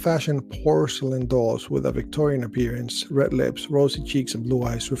creepy old-fashioned porcelain dolls with a Victorian appearance, red lips, rosy cheeks, and blue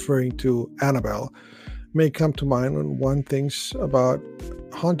eyes, referring to Annabelle, may come to mind when one thinks about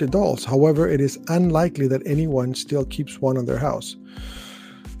haunted dolls. However, it is unlikely that anyone still keeps one in their house,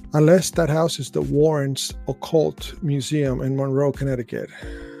 unless that house is the Warrens Occult Museum in Monroe, Connecticut.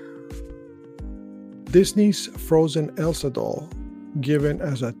 Disney's Frozen Elsa doll, given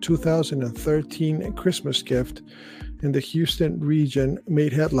as a 2013 Christmas gift in the Houston region,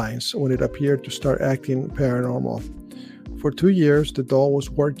 made headlines when it appeared to start acting paranormal. For 2 years, the doll was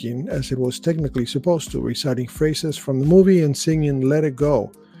working as it was technically supposed to, reciting phrases from the movie and singing "Let It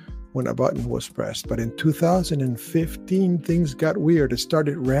Go" when a button was pressed. But in 2015, things got weird. It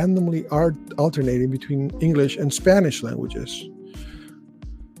started randomly alternating between English and Spanish languages.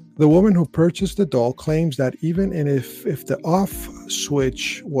 The woman who purchased the doll claims that even if the off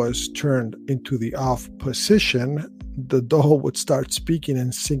switch was turned into the off position, the doll would start speaking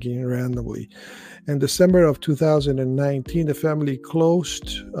and singing randomly. In December of 2019, the family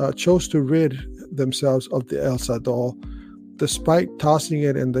chose to rid themselves of the Elsa doll. Despite tossing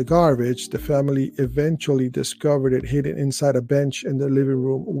it in the garbage, the family eventually discovered it hidden inside a bench in their living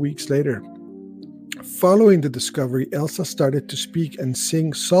room weeks later. Following the discovery, Elsa started to speak and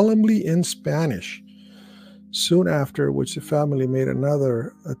sing solemnly in Spanish. Soon after which, the family made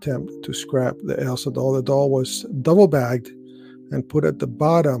another attempt to scrap the Elsa doll. The doll was double-bagged and put at the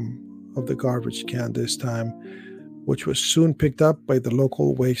bottom of the garbage can this time, which was soon picked up by the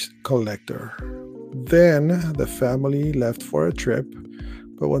local waste collector. Then the family left for a trip,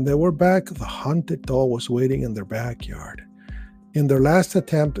 but when they were back, the haunted doll was waiting in their backyard. In their last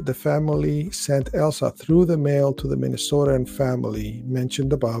attempt, the family sent Elsa through the mail to the Minnesotan family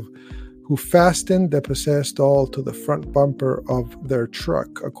mentioned above, who fastened the possessed doll to the front bumper of their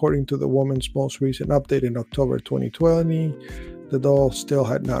truck. According to the woman's most recent update in October 2020, the doll still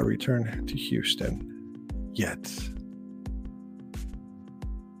had not returned to Houston yet.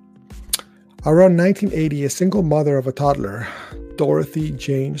 Around 1980, a single mother of a toddler, Dorothy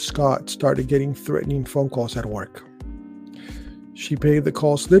Jane Scott, started getting threatening phone calls at work. She paid the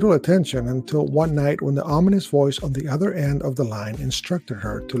calls little attention until one night when the ominous voice on the other end of the line instructed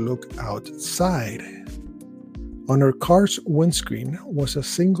her to look outside. On her car's windscreen was a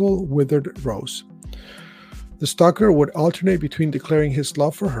single withered rose. The stalker would alternate between declaring his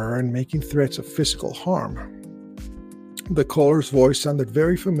love for her and making threats of physical harm. The caller's voice sounded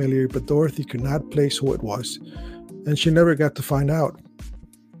very familiar, but Dorothy could not place who it was, and she never got to find out.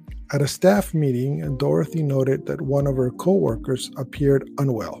 At a staff meeting, Dorothy noted that one of her co-workers appeared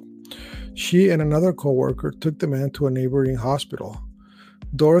unwell. She and another co-worker took the man to a neighboring hospital.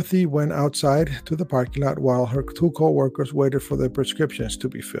 Dorothy went outside to the parking lot while her two co-workers waited for their prescriptions to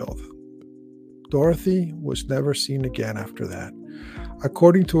be filled. Dorothy was never seen again after that.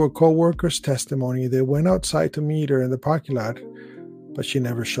 According to her co-worker's testimony, they went outside to meet her in the parking lot, but she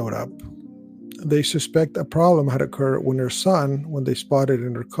never showed up. They suspect a problem had occurred when her son, when they spotted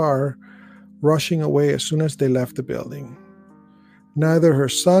in her car, rushing away as soon as they left the building. Neither her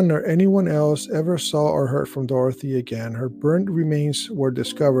son nor anyone else ever saw or heard from Dorothy again. Her burnt remains were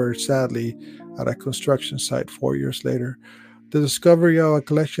discovered, sadly, at a construction site 4 years later. The discovery of a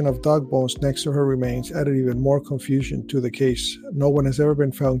collection of dog bones next to her remains added even more confusion to the case. No one has ever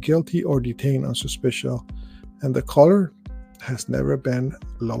been found guilty or detained on suspicion, and the caller has never been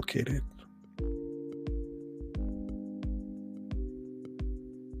located.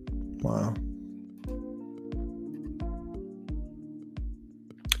 Wow.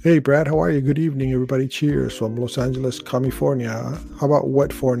 Hey, Brad, how are you? Good evening, everybody. Cheers from Los Angeles, California. How about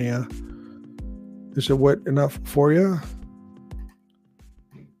wetfornia? Is it wet enough for you?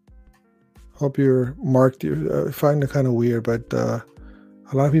 Hope you're marked. I find it kind of weird, but a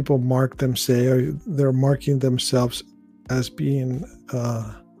lot of people mark they're marking themselves as being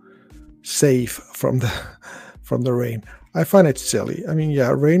safe from the rain. I find it silly. I mean,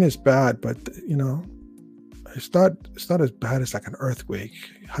 yeah, rain is bad, but it's not as bad as like an earthquake.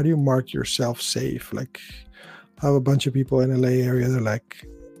 How do you mark yourself safe? Like, I have a bunch of people in LA area. They're like,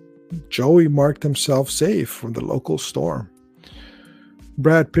 Joey marked himself safe from the local storm.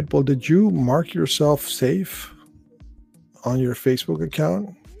 Brad Pitbull, did you mark yourself safe on your Facebook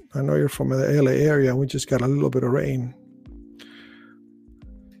account? I know you're from the LA area. We just got a little bit of rain.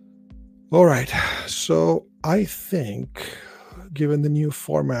 All right. So I think, given the new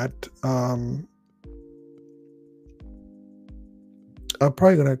format, I'm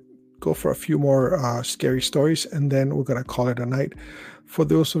probably going to go for a few more scary stories, and then we're going to call it a night. For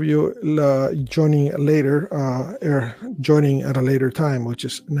those of you joining later, or joining at a later time, which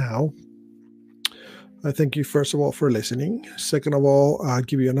is now, I thank you, first of all, for listening. Second of all, I'll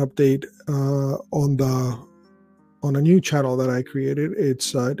give you an update on a new channel that I created.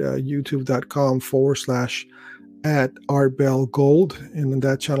 It's at youtube.com/@ArtBellGold. And in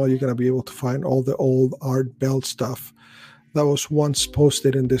that channel, you're going to be able to find all the old Art Bell stuff that was once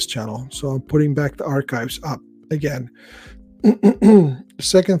posted in this channel. So I'm putting back the archives up again. The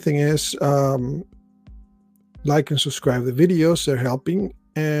second thing is, like and subscribe the videos. They're helping.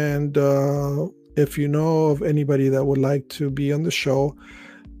 And if you know of anybody that would like to be on the show,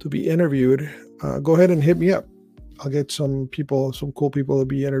 to be interviewed, go ahead and hit me up. I'll get some cool people to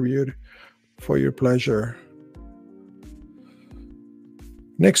be interviewed for your pleasure.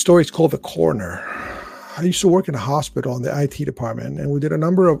 Next story is called The Corner. I used to work in a hospital in the IT department, and we did a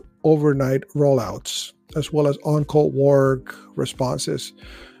number of overnight rollouts, as well as on-call work responses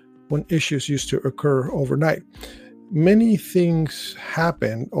when issues used to occur overnight. Many things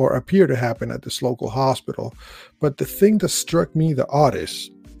happen or appear to happen at this local hospital, but the thing that struck me the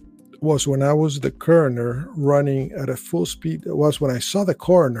oddest was when I was the coroner running at a full speed. It was when I saw the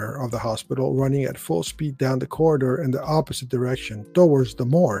coroner of the hospital running at full speed down the corridor in the opposite direction towards the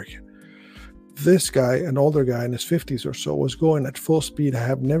morgue. This guy, an older guy in his 50s or so, was going at full speed. I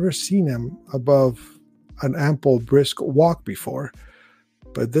have never seen him above an ample, brisk walk before,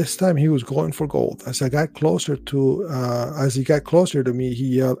 but this time he was going for gold. As he got closer to me,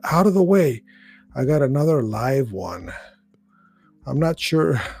 he yelled, "Out of the way! I got another live one." I'm not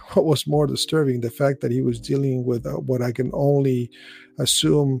sure what was more disturbing, the fact that he was dealing with what I can only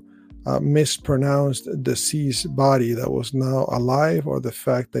assume mispronounced deceased body that was now alive, or the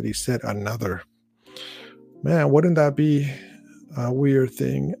fact that he said another. Man, wouldn't that be a weird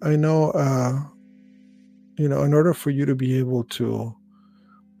thing? I know, in order for you to be able to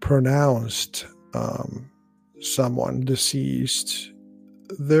pronounce someone deceased,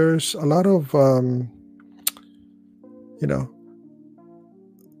 there's a lot of,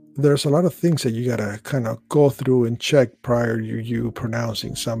 there's a lot of things that you got to kind of go through and check prior to you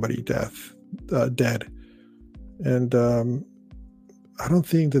pronouncing somebody dead. And I don't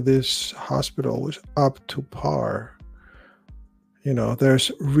think that this hospital was up to par.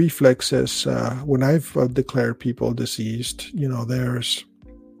 There's reflexes. When I've declared people deceased, there's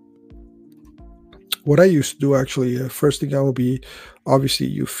what I used to do actually. First thing I would be, obviously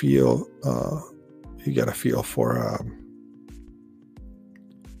you got to feel for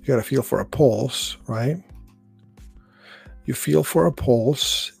a pulse, right? You feel for a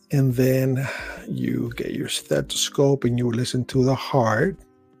pulse, and then you get your stethoscope and you listen to the heart.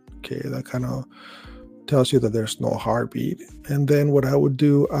 Okay, that kind of tells you that there's no heartbeat. And then what I would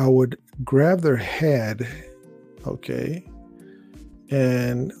do, I would grab their head, okay?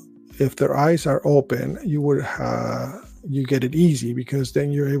 And if their eyes are open, you get it easy, because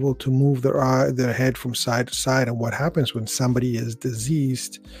then you're able to move their head from side to side. And what happens when somebody is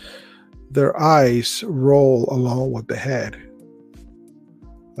deceased, their eyes roll along with the head.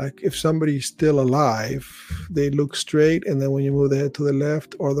 Like if somebody's still alive, they look straight, and then when you move the head to the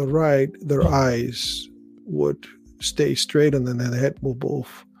left or the right, their eyes would stay straight, and then the head will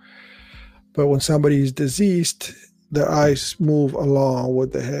move. But when somebody is deceased, their eyes move along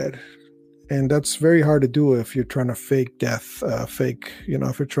with the head. And that's very hard to do if you're trying to fake death,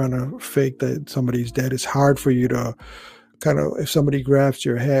 if you're trying to fake that somebody's dead. It's hard for you to if somebody grabs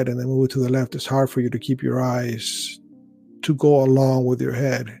your head and then move it to the left, it's hard for you to keep your eyes to go along with your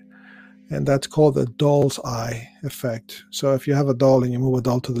head. And that's called the doll's eye effect. So if you have a doll and you move a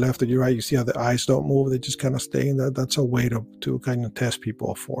doll to the left or your right, you see how the eyes don't move. They just kind of stay in that. That's a way to kind of test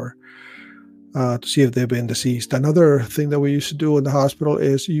people to see if they've been deceased. Another thing that we used to do in the hospital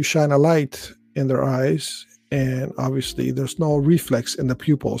is you shine a light in their eyes, and obviously there's no reflex in the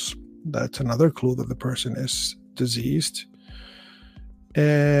pupils. That's another clue that the person is diseased.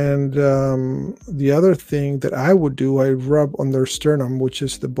 And the other thing that I would do, I rub on their sternum, which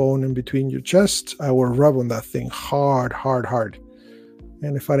is the bone in between your chest. I will rub on that thing hard.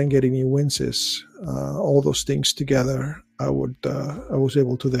 And if I didn't get any winces, all those things together, I was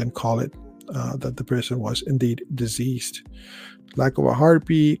able to then call it that the person was indeed diseased. Lack of a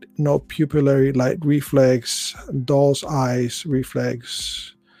heartbeat, no pupillary light reflex, doll's eyes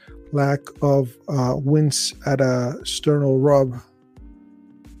reflex, lack of wince at a sternal rub.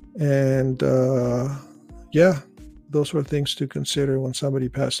 And yeah, those were things to consider when somebody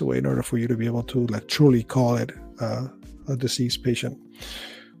passed away in order for you to be able to truly call it a deceased patient.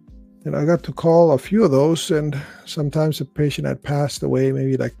 And I got to call a few of those, and sometimes the patient had passed away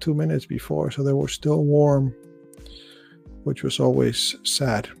maybe 2 minutes before, so they were still warm, which was always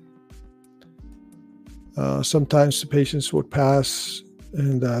sad. Sometimes the patients would pass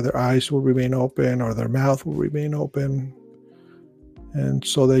and their eyes would remain open or their mouth would remain open. And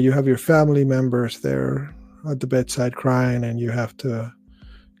so that you have your family members there at the bedside crying, and you have to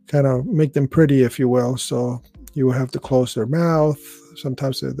kind of make them pretty, if you will. So you will have to close their mouth.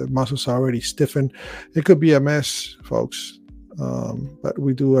 Sometimes the muscles are already stiffened. It could be a mess, folks. But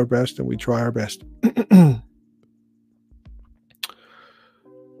we do our best and we try our best.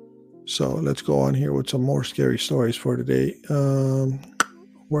 So let's go on here with some more scary stories for today.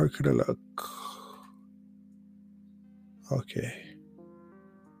 Where could I look? Okay.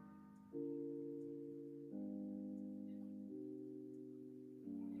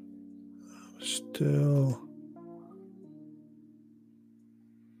 Still.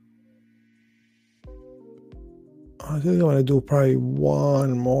 I think I'm going to do probably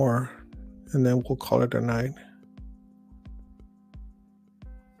one more, and then we'll call it a night.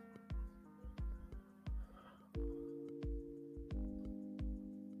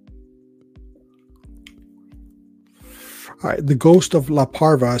 All right, the ghost of La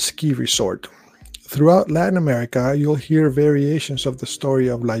Parva ski resort. Throughout Latin America, you'll hear variations of the story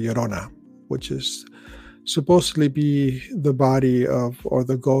of La Llorona, which is supposedly be the body of, or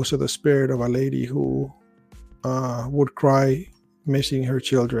the ghost of the spirit of a lady who would cry missing her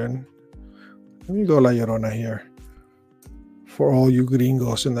children. Let me go La Llorona here for all you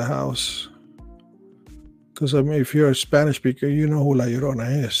gringos in the house. Because I mean, if you're a Spanish speaker, you know who La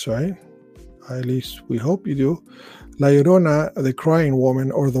Llorona is, right? At least we hope you do. La Llorona, the crying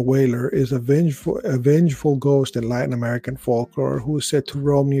woman or the wailer, is a vengeful ghost in Latin American folklore who is said to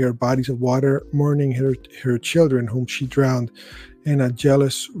roam near bodies of water, mourning her children whom she drowned in a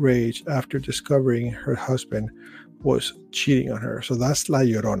jealous rage after discovering her husband was cheating on her. So that's La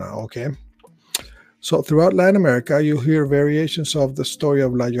Llorona, okay? So throughout Latin America, you'll hear variations of the story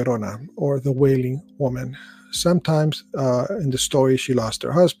of La Llorona, or the wailing woman. Sometimes in the story, she lost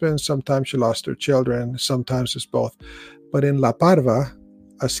her husband. Sometimes she lost her children. Sometimes it's both. But in La Parva,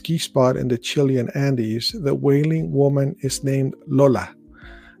 a ski spot in the Chilean Andes, the wailing woman is named Lola.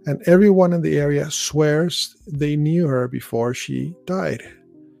 And everyone in the area swears they knew her before she died.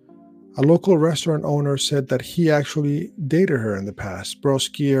 A local restaurant owner said that he actually dated her in the past. Pro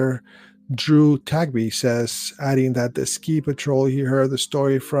skier Drew Tagby says, adding that the ski patrol he heard the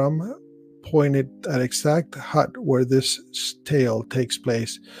story from pointed at exact hut where this tale takes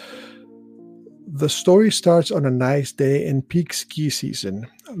place. The story starts on a nice day in peak ski season.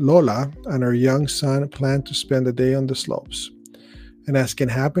 Lola and her young son plan to spend the day on the slopes. And as can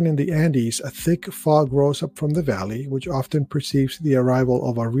happen in the Andes, a thick fog rose up from the valley, which often precedes the arrival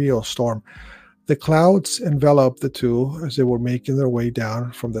of a real storm. The clouds enveloped the two as they were making their way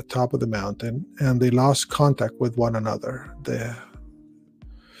down from the top of the mountain, and they lost contact with one another, the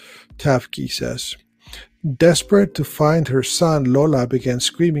Tavki says. Desperate to find her son, Lola began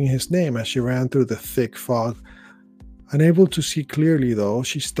screaming his name as she ran through the thick fog. Unable to see clearly, though,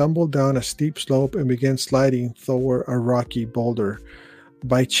 she stumbled down a steep slope and began sliding toward a rocky boulder.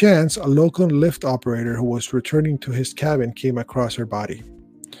 By chance, a local lift operator who was returning to his cabin came across her body.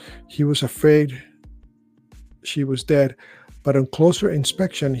 He was afraid she was dead, but on closer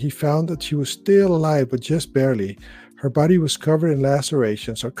inspection, he found that she was still alive, but just barely. Her body was covered in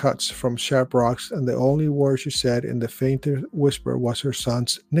lacerations or cuts from sharp rocks, and the only word she said in the faintest whisper was her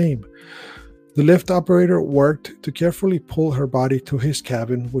son's name. The lift operator worked to carefully pull her body to his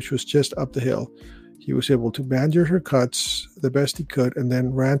cabin, which was just up the hill. He was able to bandage her cuts the best he could and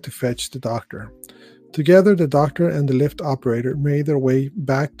then ran to fetch the doctor. Together, the doctor and the lift operator made their way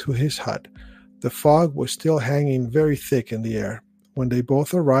back to his hut. The fog was still hanging very thick in the air. When they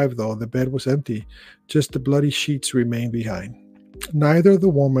both arrived, though, the bed was empty. Just the bloody sheets remained behind. Neither the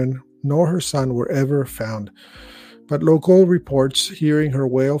woman nor her son were ever found, but local reports hearing her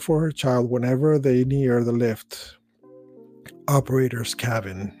wail for her child whenever they near the lift operator's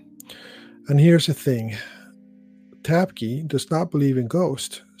cabin. And here's the thing. Tapke does not believe in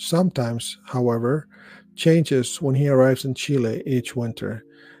ghosts. Sometimes, however, changes when he arrives in Chile each winter.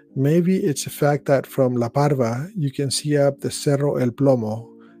 Maybe it's the fact that from La Parva you can see up the Cerro El Plomo,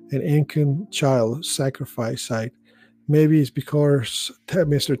 an Incan child sacrifice site. Maybe it's because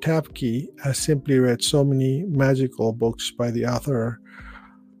Mr. Tapke has simply read so many magical books by the author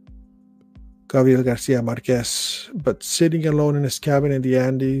Gabriel Garcia Marquez, but sitting alone in his cabin in the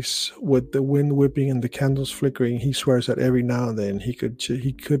Andes with the wind whipping and the candles flickering, he swears that every now and then he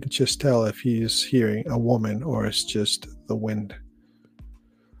couldn't just tell if he is hearing a woman or it's just the wind.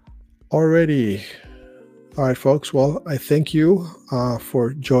 Alrighty. All right, folks. Well, I thank you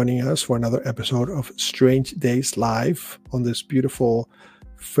for joining us for another episode of Strange Days Live on this beautiful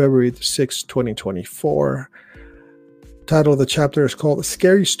February 6, 2024. Title of the chapter is called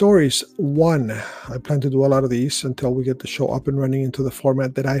Scary Stories 1. I plan to do a lot of these until we get the show up and running into the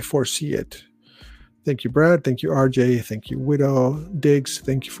format that I foresee it. Thank you, Brad. Thank you, RJ. Thank you, Widow. Diggs,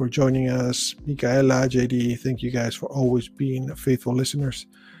 thank you for joining us. Micaela, JD, thank you guys for always being faithful listeners.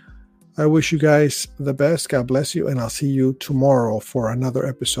 I wish you guys the best. God bless you. And I'll see you tomorrow for another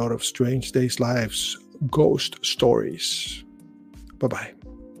episode of Strange Days Live's Ghost Stories. Bye-bye.